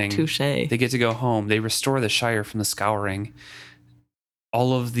the ring. touche. They get to go home. They restore the Shire from the Scouring.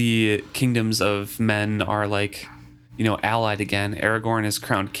 All of the kingdoms of men are like, allied again. Aragorn is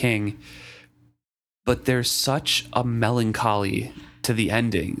crowned king. But there's such a melancholy to the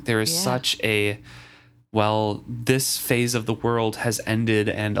ending. There is such a, this phase of the world has ended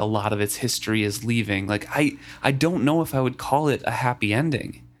and a lot of its history is leaving. Like, I don't know if I would call it a happy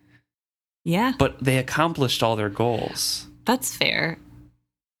ending. Yeah. But they accomplished all their goals. That's fair.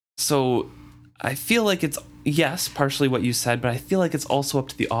 So I feel like it's, yes, partially what you said, but I feel like it's also up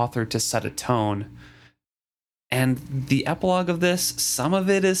to the author to set a tone. And the epilogue of this, some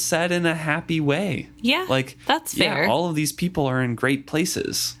of it is said in a happy way. Yeah. Like, that's fair. Yeah, all of these people are in great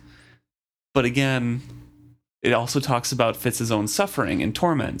places. But again, it also talks about Fitz's own suffering and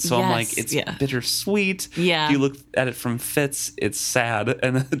torment. So I'm like, it's bittersweet. Yeah. If you look at it from Fitz, it's sad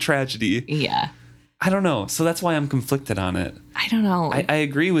and a tragedy. Yeah. I don't know. So that's why I'm conflicted on it. I don't know. I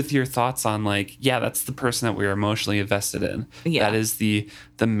agree with your thoughts on like, yeah, that's the person that we're emotionally invested in. Yeah. That is the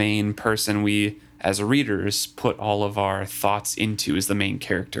main person we, as readers, put all of our thoughts into, is the main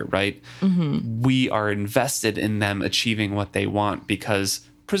character, right? Mm-hmm. We are invested in them achieving what they want because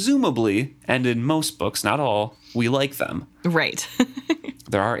presumably, and in most books, not all, we like them. Right.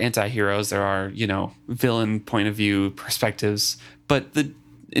 There are anti-heroes, there are, villain point of view perspectives, but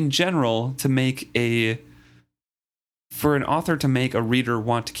in general, for an author to make a reader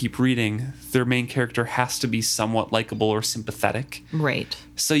want to keep reading, their main character has to be somewhat likable or sympathetic. Right.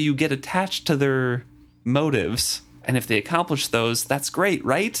 So you get attached to their motives, and if they accomplish those, that's great,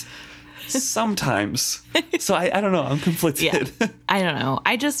 right? Sometimes. So I don't know. I'm conflicted. Yeah. I don't know.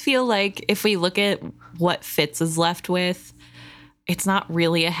 I just feel like if we look at what Fitz is left with, it's not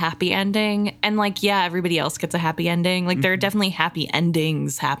really a happy ending. And like, yeah, everybody else gets a happy ending. Like, there are definitely happy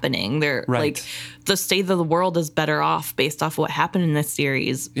endings happening. They're like, the state of the world is better off based off what happened in this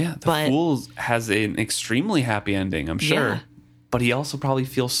series. Yeah, the Fool has an extremely happy ending, I'm sure. Yeah. But he also probably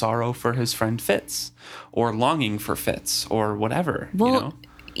feels sorrow for his friend Fitz, or longing for Fitz, or whatever. Well,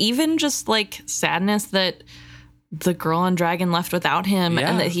 even just like sadness that the girl on Dragon left without him,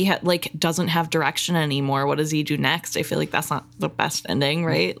 and that he doesn't have direction anymore. What does he do next? I feel like that's not the best ending,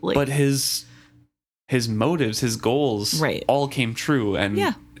 right? Like, but his motives, his goals, all came true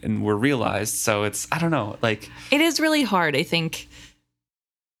and were realized. So it's, I don't know, like, it is really hard. I think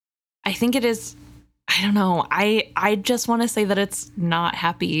it is. I don't know. I just want to say that it's not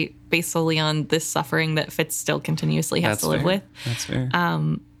happy based solely on this suffering that Fitz still continuously has to live with. That's fair.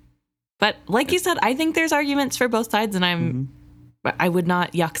 But like you said, I think there's arguments for both sides, and I would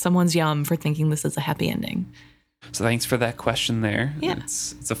not yuck someone's yum for thinking this is a happy ending. So thanks for that question there. Yeah.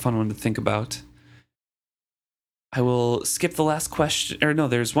 It's a fun one to think about. I will skip the last question. Or no,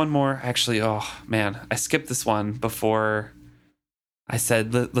 there's one more. Actually, oh man, I skipped this one before I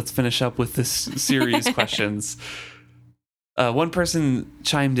said let's finish up with this series questions. One person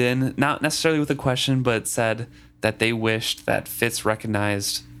chimed in, not necessarily with a question, but said that they wished that Fitz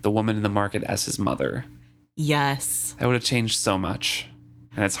recognized the woman in the market as his mother. Yes. That would have changed so much.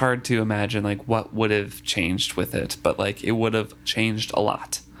 And it's hard to imagine like what would have changed with it, but like it would have changed a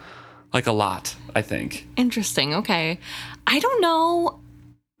lot. Like a lot, I think. Interesting. Okay. I don't know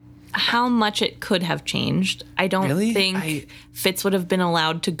how much it could have changed. I don't think Fitz would have been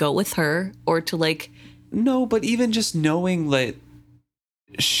allowed to go with her or to like... No, but even just knowing that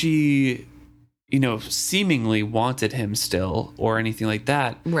she, seemingly wanted him still or anything like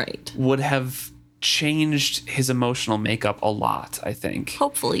that. Right. Would have changed his emotional makeup a lot, I think.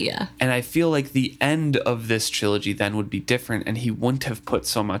 Hopefully, yeah. And I feel like the end of this trilogy then would be different and he wouldn't have put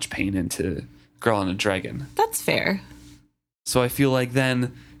so much pain into Girl and a Dragon. That's fair. So I feel like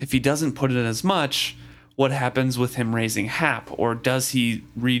then if he doesn't put in as much, what happens with him raising Hap? Or does he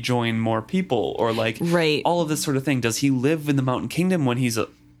rejoin more people? Or like all of this sort of thing. Does he live in the Mountain Kingdom when he's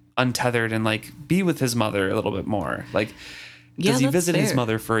untethered and like be with his mother a little bit more? Like, does he visit his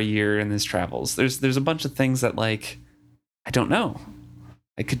mother for a year in his travels? There's a bunch of things that like, I don't know.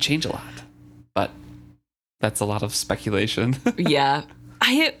 It could change a lot, but that's a lot of speculation. Yeah.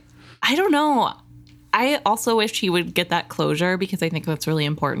 I don't know. I also wish he would get that closure because I think that's really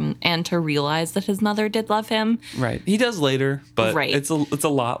important, and to realize that his mother did love him. Right. He does later, but it's a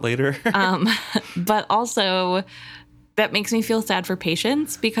lot later. But also that makes me feel sad for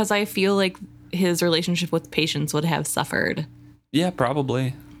Patience because I feel like his relationship with Patience would have suffered. Yeah,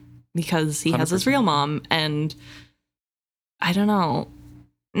 probably. Because he 100%. has his real mom, and I don't know.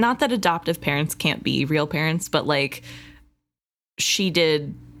 Not that adoptive parents can't be real parents, but like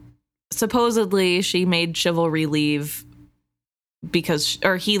supposedly she made Chivalry leave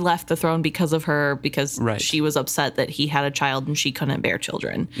he left the throne because of her, because she was upset that he had a child and she couldn't bear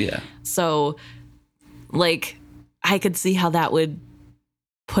children. Yeah. So like I could see how that would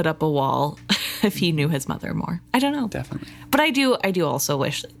put up a wall if he knew his mother more. I don't know. Definitely. But I do also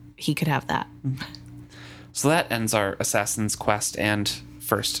wish that he could have that. So that ends our Assassin's Quest and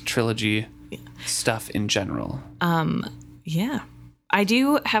first trilogy stuff in general. Yeah. I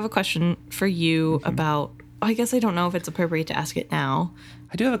do have a question for you about, I guess I don't know if it's appropriate to ask it now.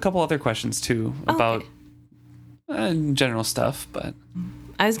 I do have a couple other questions too about general stuff, but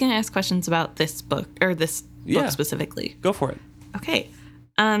I was going to ask questions about this book or this book specifically. Go for it. Okay.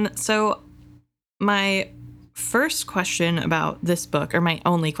 So my first question about this book, or my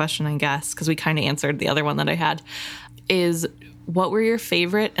only question, I guess, because we kind of answered the other one that I had, is what were your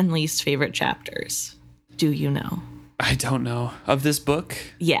favorite and least favorite chapters? Do you know? I don't know. Of this book?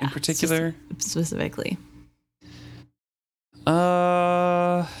 Yeah. In particular? Specifically.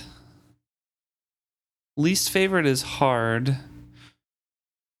 Least favorite is hard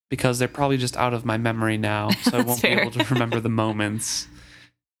because they're probably just out of my memory now, so I won't be able to remember the moments.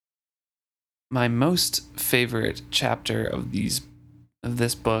 My most favorite chapter of this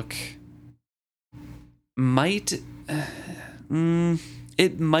book might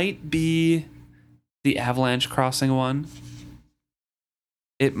be the Avalanche Crossing one.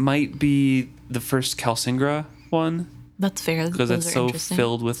 It might be the first Kelsingra one. That's fair. Because it's so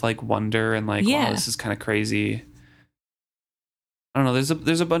filled with like wonder and like, wow, this is kind of crazy. I don't know.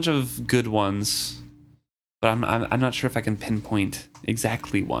 There's a bunch of good ones, but I'm not sure if I can pinpoint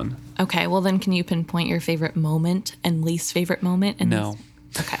exactly one. Okay, well then, can you pinpoint your favorite moment and least favorite moment? No.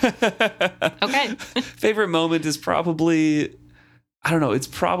 Okay. Okay. Favorite moment is probably, I don't know. It's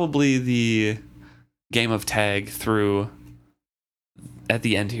probably the game of tag through at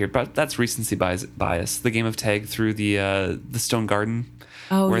the end here, but that's recency bias. The game of tag through the Stone Garden,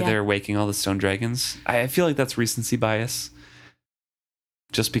 where they're waking all the stone dragons. I feel like that's recency bias,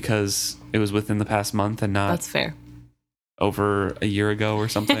 just because it was within the past month and not that's fair over a year ago or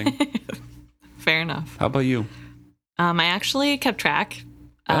something. Fair enough. How about you? I actually kept track.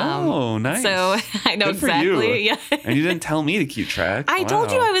 Oh, nice. So I know Good exactly. For you. Yeah. And you didn't tell me to keep track. I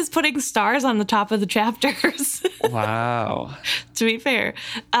told you I was putting stars on the top of the chapters. Wow. To be fair.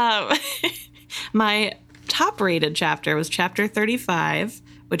 My top rated chapter was chapter 35,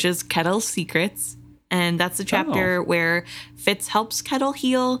 which is Kettle's Secrets. And that's the chapter where Fitz helps Kettle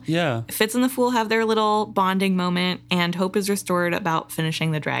heal. Yeah. Fitz and the Fool have their little bonding moment, and hope is restored about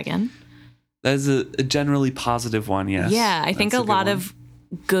finishing the dragon. That is a generally positive one, yes. Yeah, I think a lot of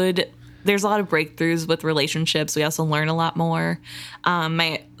good there's a lot of breakthroughs with relationships. We also learn a lot more.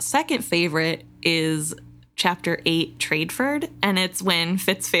 My second favorite is Chapter 8, Tradeford, and it's when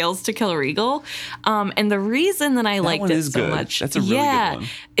Fitz fails to kill Regal. And the reason that I liked it so much, that's a really good one,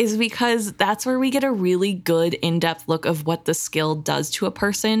 is because that's where we get a really good in-depth look of what the skill does to a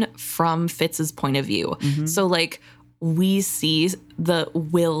person from Fitz's point of view. So like we see the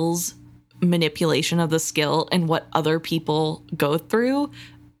Will's manipulation of the skill and what other people go through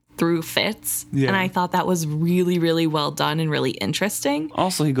Fitz. And I thought that was really, really well done and really interesting.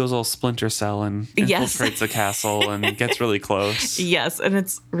 Also, he goes all Splinter Cell and infiltrates the castle and gets really close. Yes, and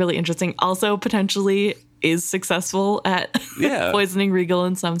it's really interesting. Also, potentially is successful at poisoning Regal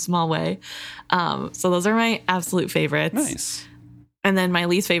in some small way. So those are my absolute favorites. Nice. And then my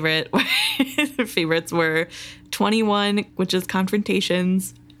least favorites were 21, which is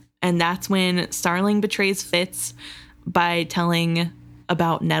Confrontations. And that's when Starling betrays Fitz by telling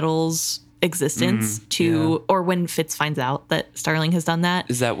about Nettle's existence or when Fitz finds out that Starling has done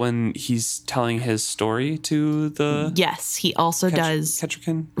that. Is that when he's telling his story to the... Yes, he also does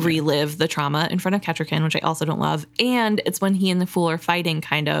Kettrican? Relive the trauma in front of Kettrican, which I also don't love. And it's when he and the Fool are fighting,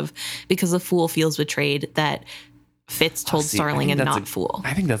 kind of, because the Fool feels betrayed that Fitz told Starling and not Fool.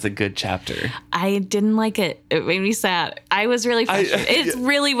 I think that's a good chapter. I didn't like it. It made me sad. I was really frustrated. It's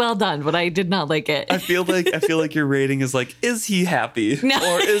really well done, but I did not like it. I feel like your rating is like, is he happy? No.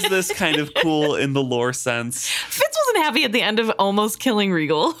 Or is this kind of cool in the lore sense? Fitz wasn't happy at the end of almost killing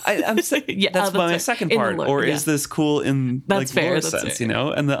Regal. I'm saying that's my second part. Or is this cool in lore sense, fair. you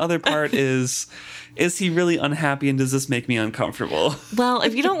know? And the other part is he really unhappy and does this make me uncomfortable? Well,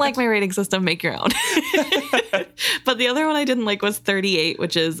 if you don't like my rating system, make your own. But the other one I didn't like was 38,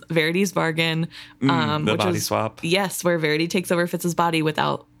 which is Verity's Bargain. The body swap. Yes, where Verity takes over Fitz's body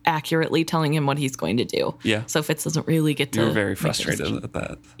without accurately telling him what he's going to do. Yeah. So Fitz doesn't really get to... You were very frustrated at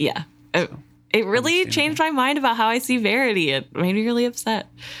that. Yeah. It really changed my mind about how I see Verity. It made me really upset.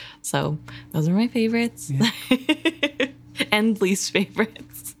 So those are my favorites. Yeah. And least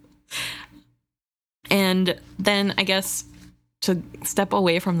favorites. And then I guess to step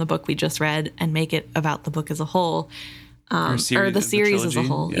away from the book we just read and make it about the book as a whole, or the series as a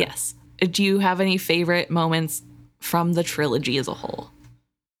whole. Yeah. Yes. Do you have any favorite moments from the trilogy as a whole?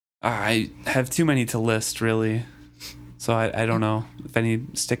 I have too many to list, really. So I don't know if any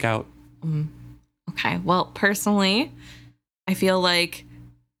stick out. Okay. Well, personally, I feel like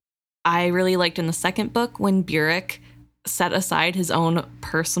I really liked in the second book when Burrich set aside his own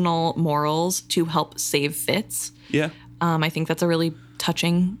personal morals to help save Fitz. Yeah. I think that's a really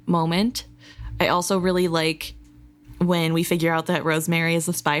touching moment. I also really like when we figure out that Rosemary is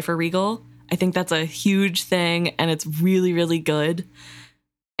a spy for Regal. I think that's a huge thing, and it's really, really good.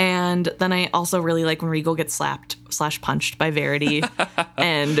 And then I also really like when Regal gets slapped/punched by Verity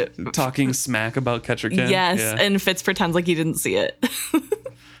and talking smack about Kettrican. Yes, and Fitz pretends like he didn't see it.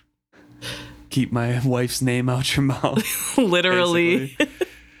 Keep my wife's name out your mouth. Literally.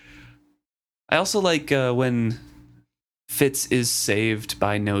 I also like when Fitz is saved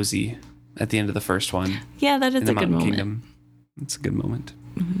by Nosy at the end of the first one. Yeah, that is a good moment. Kingdom. It's a good moment.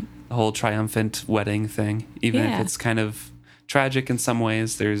 Mm-hmm. The whole triumphant wedding thing, even if it's kind of tragic in some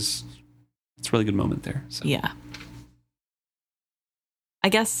ways, it's a really good moment there. So. Yeah. I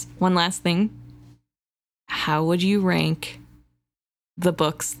guess one last thing. How would you rank the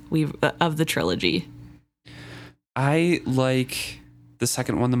books of the trilogy? I like the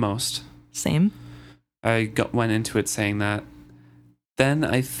second one the most. Same. I went into it saying that. Then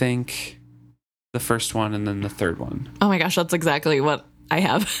I think the first one and then the third one. Oh my gosh, that's exactly what I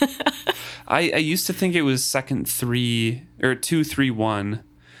have. I used to think it was second 3 or 2, 3, 1,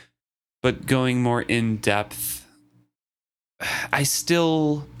 but going more in depth, I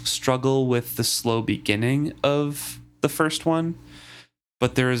still struggle with the slow beginning of the first one,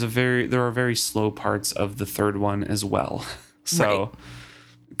 but there are very slow parts of the third one as well. So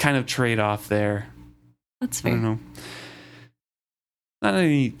kind of trade off there. That's fair. I don't know. Not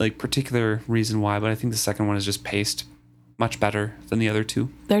any particular reason why, but I think the second one is just paced much better than the other two.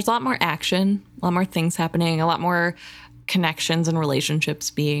 There's a lot more action, a lot more things happening, a lot more connections and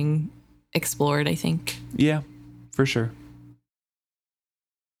relationships being explored, I think. Yeah, for sure.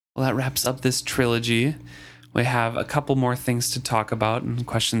 Well, that wraps up this trilogy. We have a couple more things to talk about and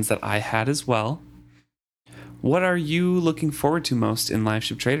questions that I had as well. What are you looking forward to most in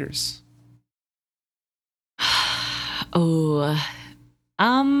Liveship Traders?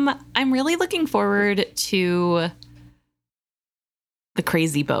 I'm really looking forward to the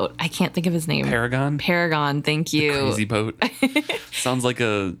Crazy Boat. I can't think of his name. Paragon, thank you. The Crazy Boat. Sounds like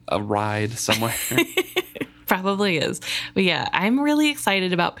a ride somewhere. Probably is. But yeah, I'm really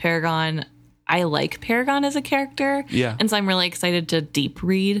excited about Paragon. I like Paragon as a character. Yeah. And so I'm really excited to deep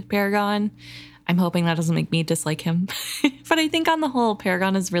read Paragon. I'm hoping that doesn't make me dislike him. But I think on the whole,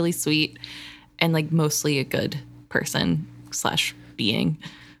 Paragon is really sweet and like mostly a good person / being.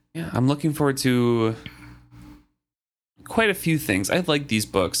 Yeah, I'm looking forward to quite a few things. I like these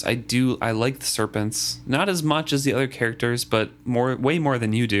books. I like the serpents. Not as much as the other characters, but way more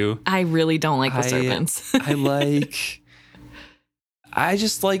than you do. I really don't like the serpents. I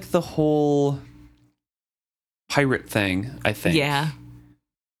just like the whole pirate thing, I think. Yeah.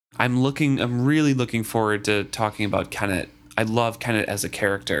 I'm really looking forward to talking about Kennit. I love Kennit as a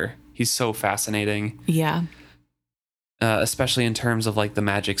character. He's so fascinating. Yeah. Especially in terms of like the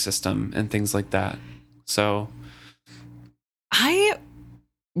magic system and things like that. So I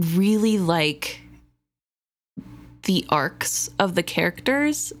really like the arcs of the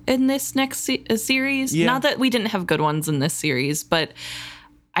characters in this next series. Yeah. Not that we didn't have good ones in this series, but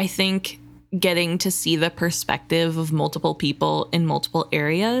I think getting to see the perspective of multiple people in multiple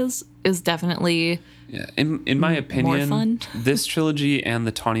areas is definitely in my opinion, more fun. This trilogy and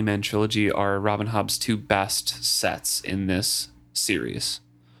the Tawny Man trilogy are Robin Hobb's two best sets in this series.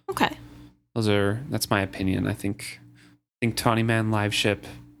 Okay. That's my opinion. I think Tawny Man, Live Ship,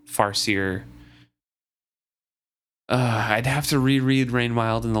 Farseer. I'd have to reread Rain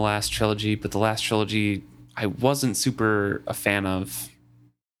Wild in the last trilogy, but the last trilogy I wasn't super a fan of.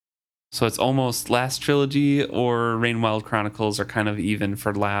 So it's almost last trilogy or Rain Wild Chronicles are kind of even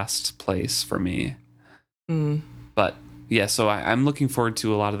for last place for me. But yeah, so I'm looking forward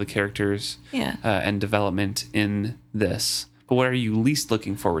to a lot of the characters and development in this. But what are you least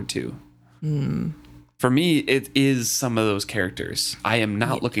looking forward to? For me, it is some of those characters. I am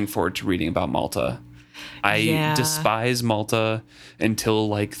not looking forward to reading about Malta. I despise Malta until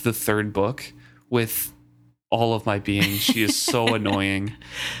like the third book with all of my being. She is so annoying.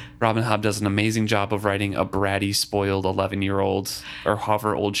 Robin Hobb does an amazing job of writing a bratty, spoiled 11-year-old or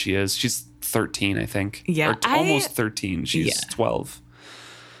however old she is. She's 13, I think. Yeah. Or almost 13. She's 12.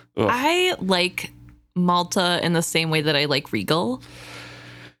 Ugh. I like Malta in the same way that I like Regal.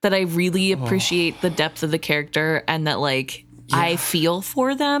 That I really appreciate the depth of the character and that like I feel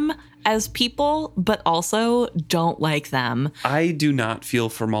for them as people, but also don't like them. I do not feel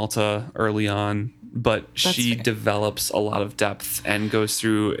for Malta early on, but she fair. develops a lot of depth and goes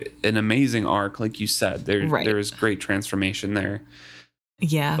through an amazing arc, like you said. There's great transformation there.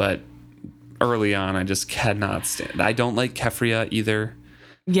 Yeah. But early on, I just cannot stand. I don't like Kefria either.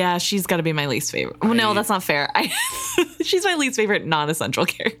 Yeah, she's got to be my least favorite. No, that's not fair. She's my least favorite non-essential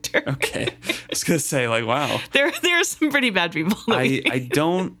character. Okay. I was going to say, like, wow. There are some pretty bad people.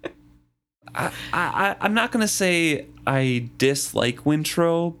 I'm not going to say I dislike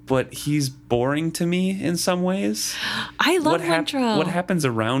Wintrow, but he's boring to me in some ways. I love Wintrow. What happens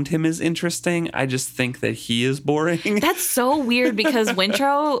around him is interesting. I just think that he is boring. That's so weird because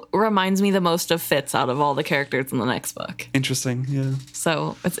Wintrow reminds me the most of Fitz out of all the characters in the next book. Interesting, yeah.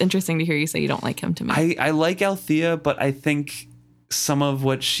 So it's interesting to hear you say you don't like him to me. I like Althea, but I think some of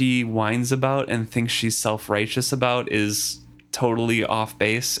what she whines about and thinks she's self-righteous about is totally off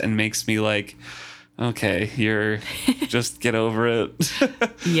base and makes me like, okay, just get over it.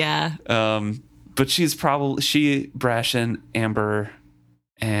 Yeah. But Brashen, Amber,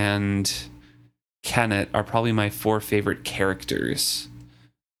 and Kennit are probably my 4 favorite characters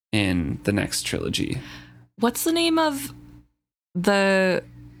in the next trilogy. What's the name of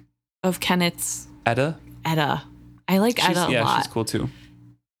Kennit's? Edda. I like Edda a lot. Yeah, she's cool too.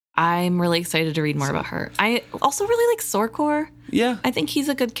 I'm really excited to read more about her. I also really like Sorkor. Yeah. I think he's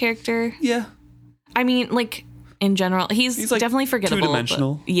a good character. Yeah. I mean, like, in general, he's like definitely forgettable.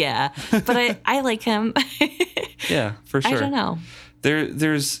 Two-dimensional. But I like him. Yeah, for sure. I don't know.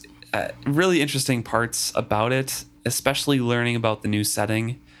 There's really interesting parts about it, especially learning about the new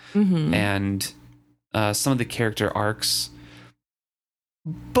setting and some of the character arcs.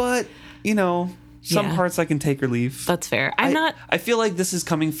 But, some parts I can take or leave. That's fair. I feel like this is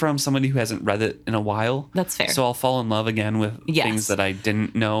coming from somebody who hasn't read it in a while. That's fair. So I'll fall in love again with things that I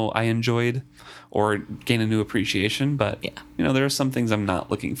didn't know I enjoyed or gain a new appreciation. But, there are some things I'm not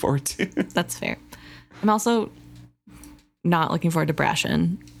looking forward to. That's fair. I'm also not looking forward to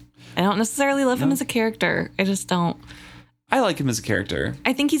Brashen. I don't necessarily love him as a character. I just don't. I like him as a character.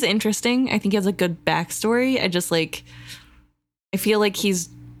 I think he's interesting. I think he has a good backstory. I feel like he's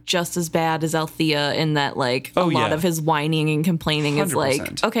just as bad as Althea in that a lot of his whining and complaining 100%. Is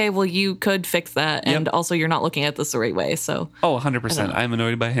like, okay, well, you could fix that. And also you're not looking at this the right way. So 100%. I'm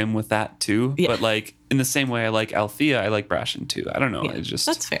annoyed by him with that too. Yeah. But in the same way I like Althea, I like Brashen too. I don't know. It's just,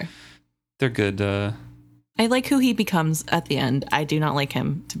 that's fair. They're good. I like who he becomes at the end. I do not like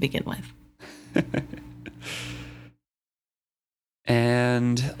him to begin with.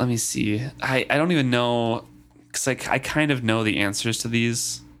 And let me see. I don't even know, because I kind of know the answers to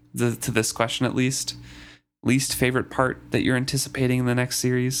these, to this question at least. Least favorite part that you're anticipating in the next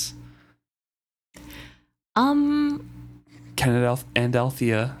series? Kenneth and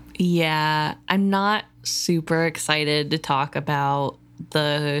Althea. Yeah, I'm not super excited to talk about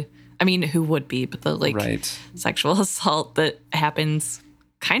who would be, but the Right. sexual assault that happens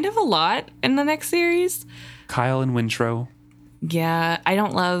kind of a lot in the next series. Kyle and Wintro. Yeah, I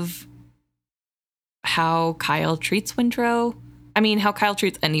don't love how Kyle treats Wintro. I mean, how Kyle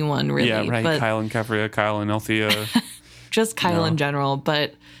treats anyone, really. Yeah, right. But Kyle and Kefria, Kyle and Althea. just Kyle in general.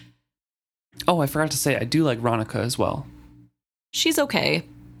 But oh, I forgot to say, I do like Ronica as well. she's okay.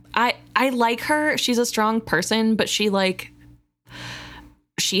 I like her. She's a strong person, but she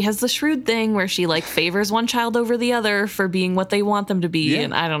has the shrewd thing where she favors one child over the other for being what they want them to be. Yeah.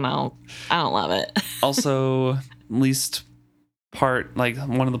 And I don't know. I don't love it. Also, least part,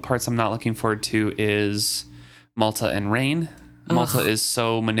 one of the parts I'm not looking forward to is Malta and Rain. Malta is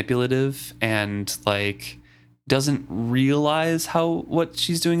so manipulative and doesn't realize what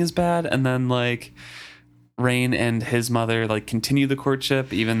she's doing is bad, and then Rain and his mother continue the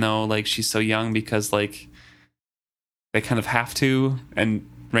courtship even though she's so young because they kind of have to, and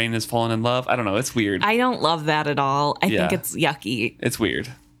Rain has fallen in love. I don't know, it's weird. I don't love that at all. I think it's yucky. It's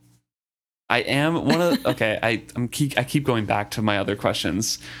weird. I am one of okay. I keep going back to my other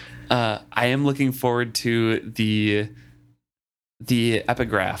questions. I am looking forward to the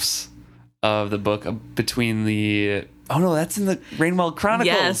epigraphs of the book between the. Oh no, that's in the Rainwild Chronicles.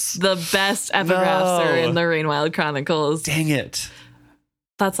 Yes, the best epigraphs are in the Rainwild Chronicles. Dang it.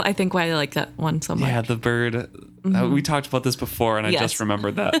 That's, I think, why I like that one so much. Yeah, the bird. Mm-hmm. We talked about this before, and I just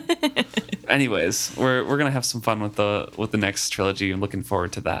remembered that. Anyways, we're gonna have some fun with the next trilogy. I'm looking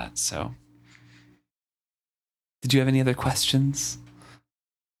forward to that. So, did you have any other questions?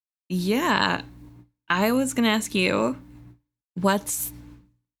 Yeah, I was gonna ask you,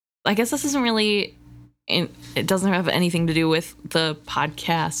 I guess this isn't really. It doesn't have anything to do with the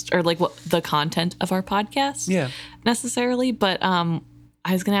podcast or what the content of our podcast, necessarily. But I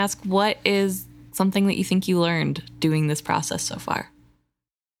was gonna ask, what is something that you think you learned doing this process so far?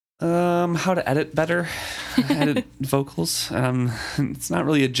 How to edit better, edit vocals. It's not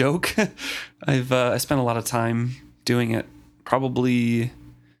really a joke. I spent a lot of time doing it. Probably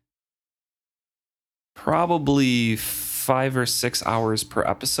 5 or 6 hours per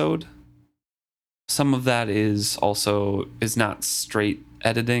episode. Some of that is not straight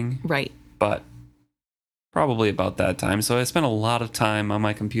editing, right? But probably about that time. So I spent a lot of time on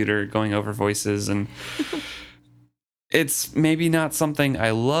my computer going over voices, and it's maybe not something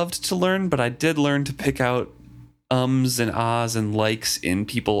I loved to learn, but I did learn to pick out ums and ahs and likes in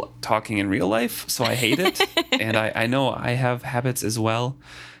people talking in real life. So I hate it. And I know I have habits as well,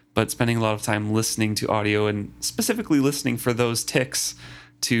 but spending a lot of time listening to audio and specifically listening for those tics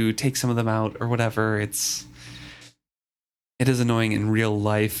to take some of them out or whatever, it is annoying in real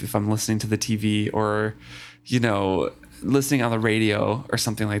life if I'm listening to the TV or, listening on the radio or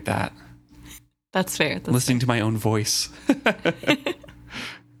something like that. That's fair. Listening to my own voice.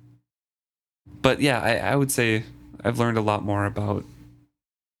 But yeah, I would say I've learned a lot more about,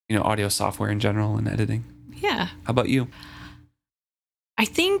 audio software in general and editing. Yeah. How about you? I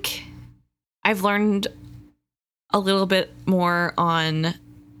think I've learned a little bit more on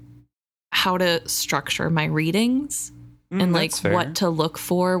how to structure my readings and what to look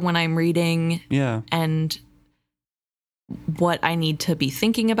for when I'm reading. Yeah. And what I need to be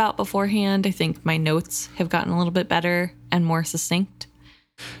thinking about beforehand. I think my notes have gotten a little bit better and more succinct.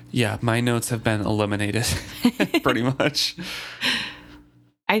 Yeah, my notes have been eliminated pretty much. So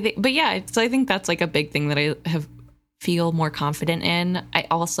I think that's a big thing that I feel more confident in. I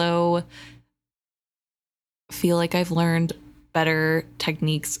also feel like I've learned better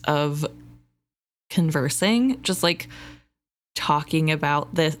techniques of conversing, just talking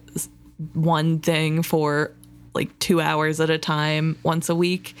about this one thing for 2 hours at a time once a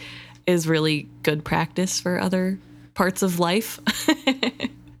week is really good practice for other parts of life.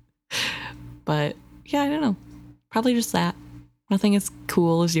 But yeah, I don't know. Probably just that. Nothing as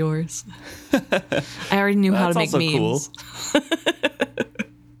cool as yours. I already knew how to make memes. Cool.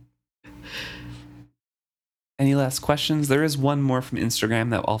 Any last questions? There is one more from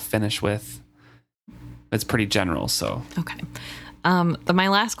Instagram that I'll finish with. It's pretty general, so. Okay. My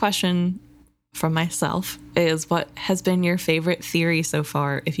last question from myself is, what has been your favorite theory so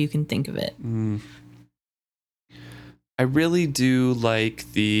far, if you can think of it? I really do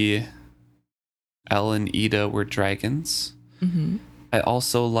like the Elle and Ida were dragons. Mm-hmm. I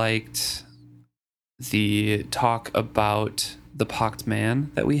also liked the talk about the Pocked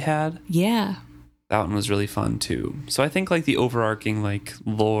Man that we had. Yeah. That one was really fun too. So I think like the overarching like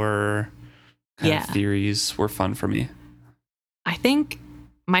lore kind of theories were fun for me. I think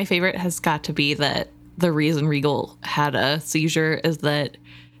my favorite has got to be that the reason Regal had a seizure is that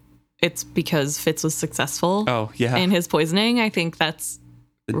it's because Fitz was successful. Oh, yeah. In his poisoning. I think that's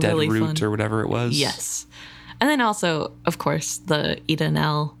the dead really root fun. or whatever it was. Yes. And then also, of course, the Ida and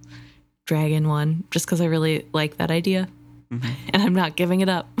Elle dragon one, just because I really like that idea. Mm-hmm. And I'm not giving it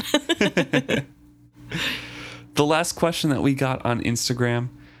up. The last question that we got on Instagram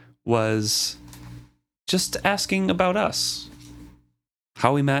was just asking about us.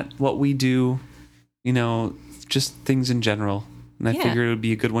 How we met, what we do, you know, just things in general. And I figured it would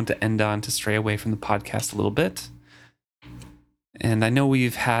be a good one to end on to stray away from the podcast a little bit. And I know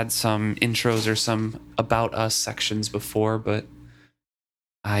we've had some intros or some about us sections before, but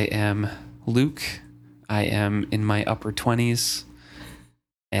I am Luke. I am in my upper 20s.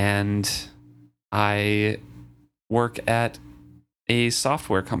 And I work at a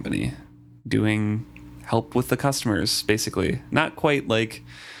software company doing help with the customers, basically. Not quite like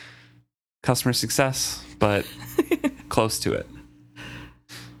customer success, but close to it.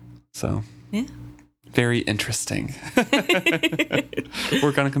 So, yeah. Very interesting.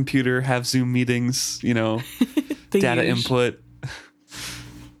 Work on a computer, have Zoom meetings, you know, data input.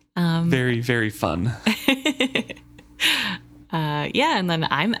 Very, very fun. Yeah, and then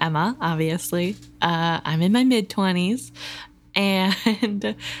I'm Emma, obviously. I'm in my mid-20s,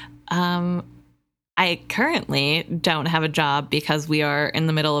 and I currently don't have a job because we are in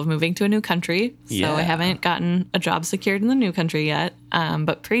the middle of moving to a new country. So I haven't gotten a job secured in the new country yet.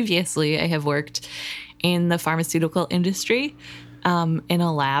 But previously, I have worked in the pharmaceutical industry in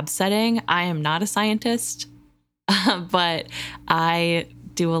a lab setting. I am not a scientist, but I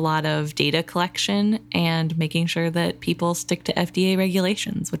do a lot of data collection and making sure that people stick to FDA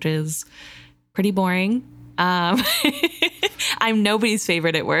regulations, which is pretty boring. I'm nobody's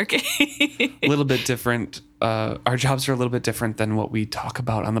favorite at work. A little bit different. Our jobs are a little bit different than what we talk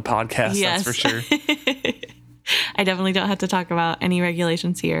about on the podcast. Yes. That's for sure. I definitely don't have to talk about any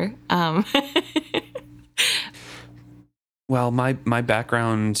regulations here. Well, my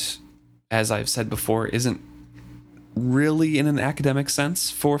background, as I've said before, isn't really in an academic sense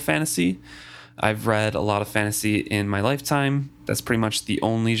for fantasy. I've read a lot of fantasy in my lifetime. That's pretty much the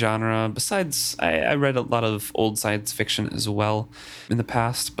only genre. Besides, I read a lot of old science fiction as well in the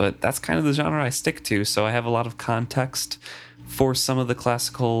past, but that's kind of the genre I stick to. So I have a lot of context for some of the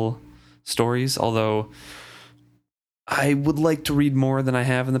classical stories, although I would like to read more than I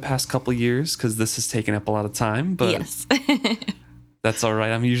have in the past couple years because this has taken up a lot of time. But yes. That's all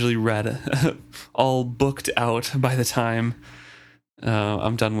right. I'm usually read, all booked out by the time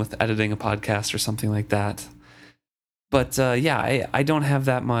I'm done with editing a podcast or something like that. But I don't have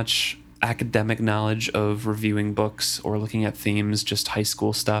that much academic knowledge of reviewing books or looking at themes, just high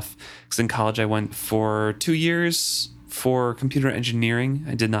school stuff. Because in college I went for 2 years for computer engineering.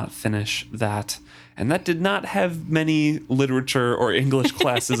 I did not finish that. And that did not have many literature or English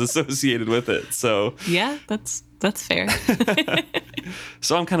classes associated with it. So yeah, that's fair.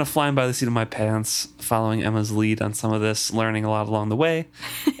 So I'm kind of flying by the seat of my pants, following Emma's lead on some of this, learning a lot along the way,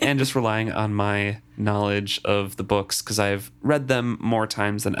 and just relying on my knowledge of the books because I've read them more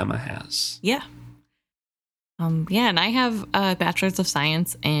times than Emma has. Yeah. And I have a bachelor's of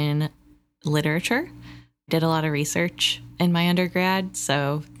science in literature. Did a lot of research in my undergrad,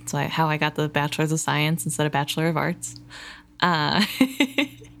 so that's how I got the bachelor's of science instead of bachelor of arts.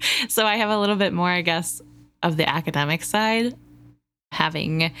 So I have a little bit more, I guess, of the academic side,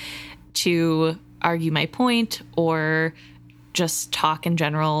 having to argue my point or just talk in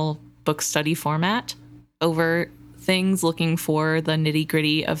general book study format over things, looking for the nitty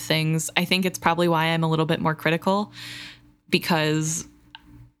gritty of things. I think it's probably why I'm a little bit more critical, because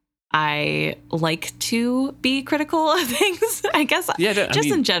I like to be critical of things, I guess. Yeah,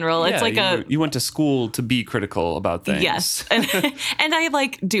 in general. It's like you went to school to be critical about things. Yes. And I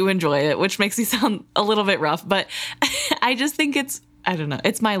do enjoy it, which makes me sound a little bit rough, but I just think I don't know.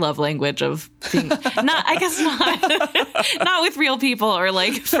 It's my love language of being not with real people or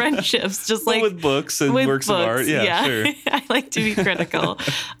like friendships, just like with books and works of art. Yeah, sure. I like to be critical.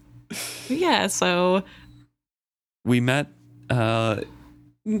 Yeah. So we met,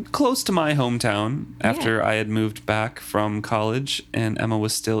 close to my hometown after I had moved back from college and Emma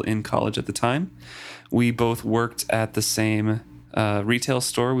was still in college at the time. We both worked at the same retail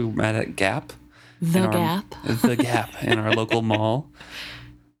store. We met at Gap. The Gap in our local mall.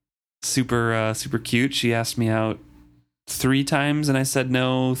 super cute. She asked me out 3 times, and I said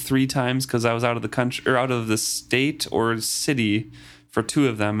no 3 times because I was out of the country or out of the state or city for 2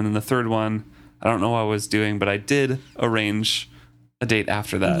 of them, and then the third one, I don't know what I was doing, but I did arrange a date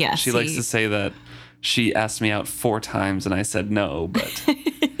after that. Yeah, she likes to say that she asked me out 4 times, and I said no, but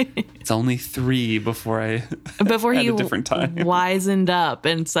it's only 3 before I before had he a different time. wisened up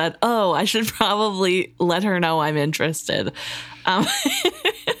and said, "Oh, I should probably let her know I'm interested."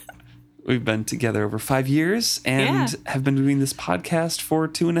 We've been together over 5 years and have been doing this podcast for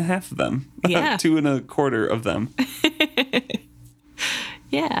 2.5 of them. Yeah. 2.25 of them.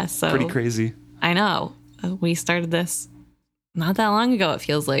 Yeah, so Pretty crazy. I know. We started this not that long ago, it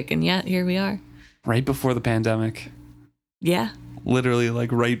feels like, and yet here we are. Right before the pandemic. Yeah. Literally,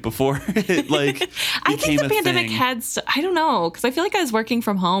 like, right before it, like, I think the pandemic thing. had, I don't know, because I feel like I was working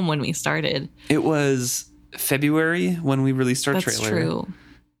from home when we started. It was February when we released our That's trailer. true.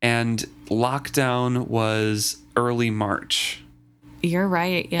 And lockdown was early March. You're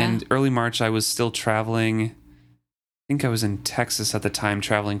right, yeah. And early March, I was still traveling. I think I was in Texas at the time,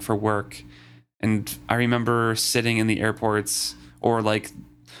 traveling for work. And I remember sitting in the airports or like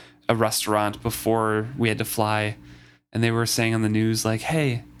a restaurant before we had to fly. And they were saying on the news, like,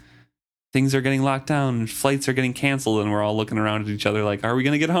 hey, things are getting locked down, flights are getting canceled. And we're all looking around at each other like, are we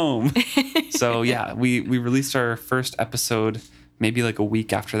going to get home? So, yeah, we released our first episode maybe like a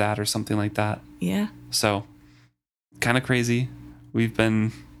week after that or something like that. Yeah. So, kind of crazy. We've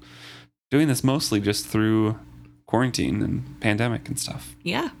been doing this mostly just through quarantine and pandemic and stuff.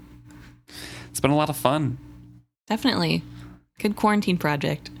 Yeah. It's been a lot of fun. Definitely. Good quarantine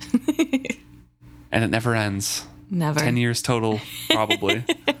project. And it never ends. Never. 10 years total, probably.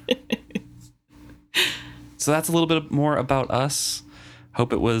 So that's a little bit more about us.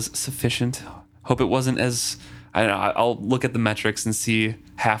 Hope it was sufficient. Hope it wasn't as... I don't know. I'll look at the metrics and see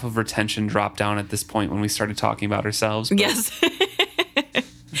half of retention drop down at this point when we started talking about ourselves. But, yes.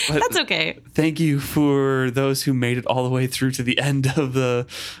 but That's okay. Thank you for those who made it all the way through to the end of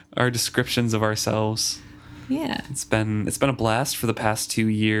our descriptions of ourselves. Yeah. It's been a blast for the past 2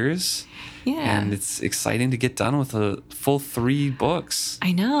 years. Yeah. And it's exciting to get done with a full 3 books.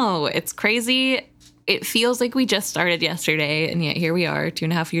 I know. It's crazy. It feels like we just started yesterday, and yet here we are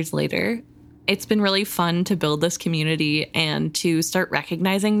 2.5 years later. It's been really fun to build this community and to start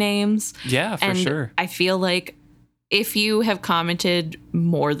recognizing names. Yeah, for sure. I feel like if you have commented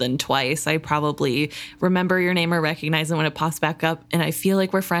more than twice, I probably remember your name or recognize it when it pops back up. And I feel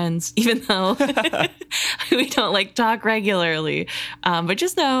like we're friends, even though we don't like talk regularly. But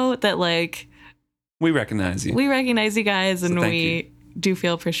just know that like we recognize you. We recognize you guys, and we you. do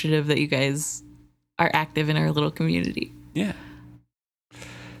feel appreciative that you guys are active in our little community. Yeah.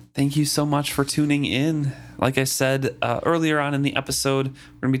 Thank you so much for tuning in. Like I said earlier on in the episode,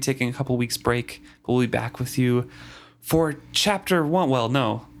 we're going to be taking a couple weeks break. We'll be back with you for chapter 1. Well,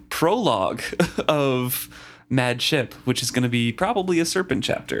 no, prologue of Mad Ship, which is going to be probably a serpent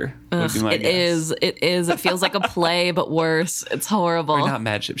chapter. It is. It feels like a play, but worse. It's horrible. Or not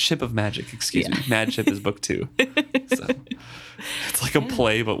Mad Ship. Ship of Magic, excuse me. Mad Ship is book 2. So it's like a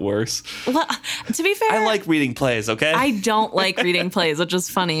play, but worse. Well, to be fair, I like reading plays, okay? I don't like reading plays, which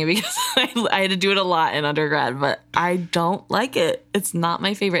is funny because I had to do it a lot in undergrad, but I don't like it. It's not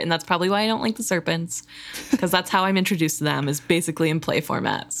my favorite, and that's probably why I don't like the serpents, because that's how I'm introduced to them, is basically in play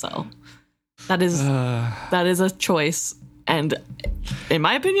format. So that is a choice, and in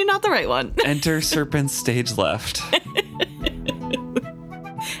my opinion, not the right one. Enter serpents stage left.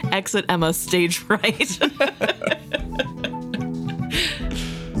 Exit Emma stage right.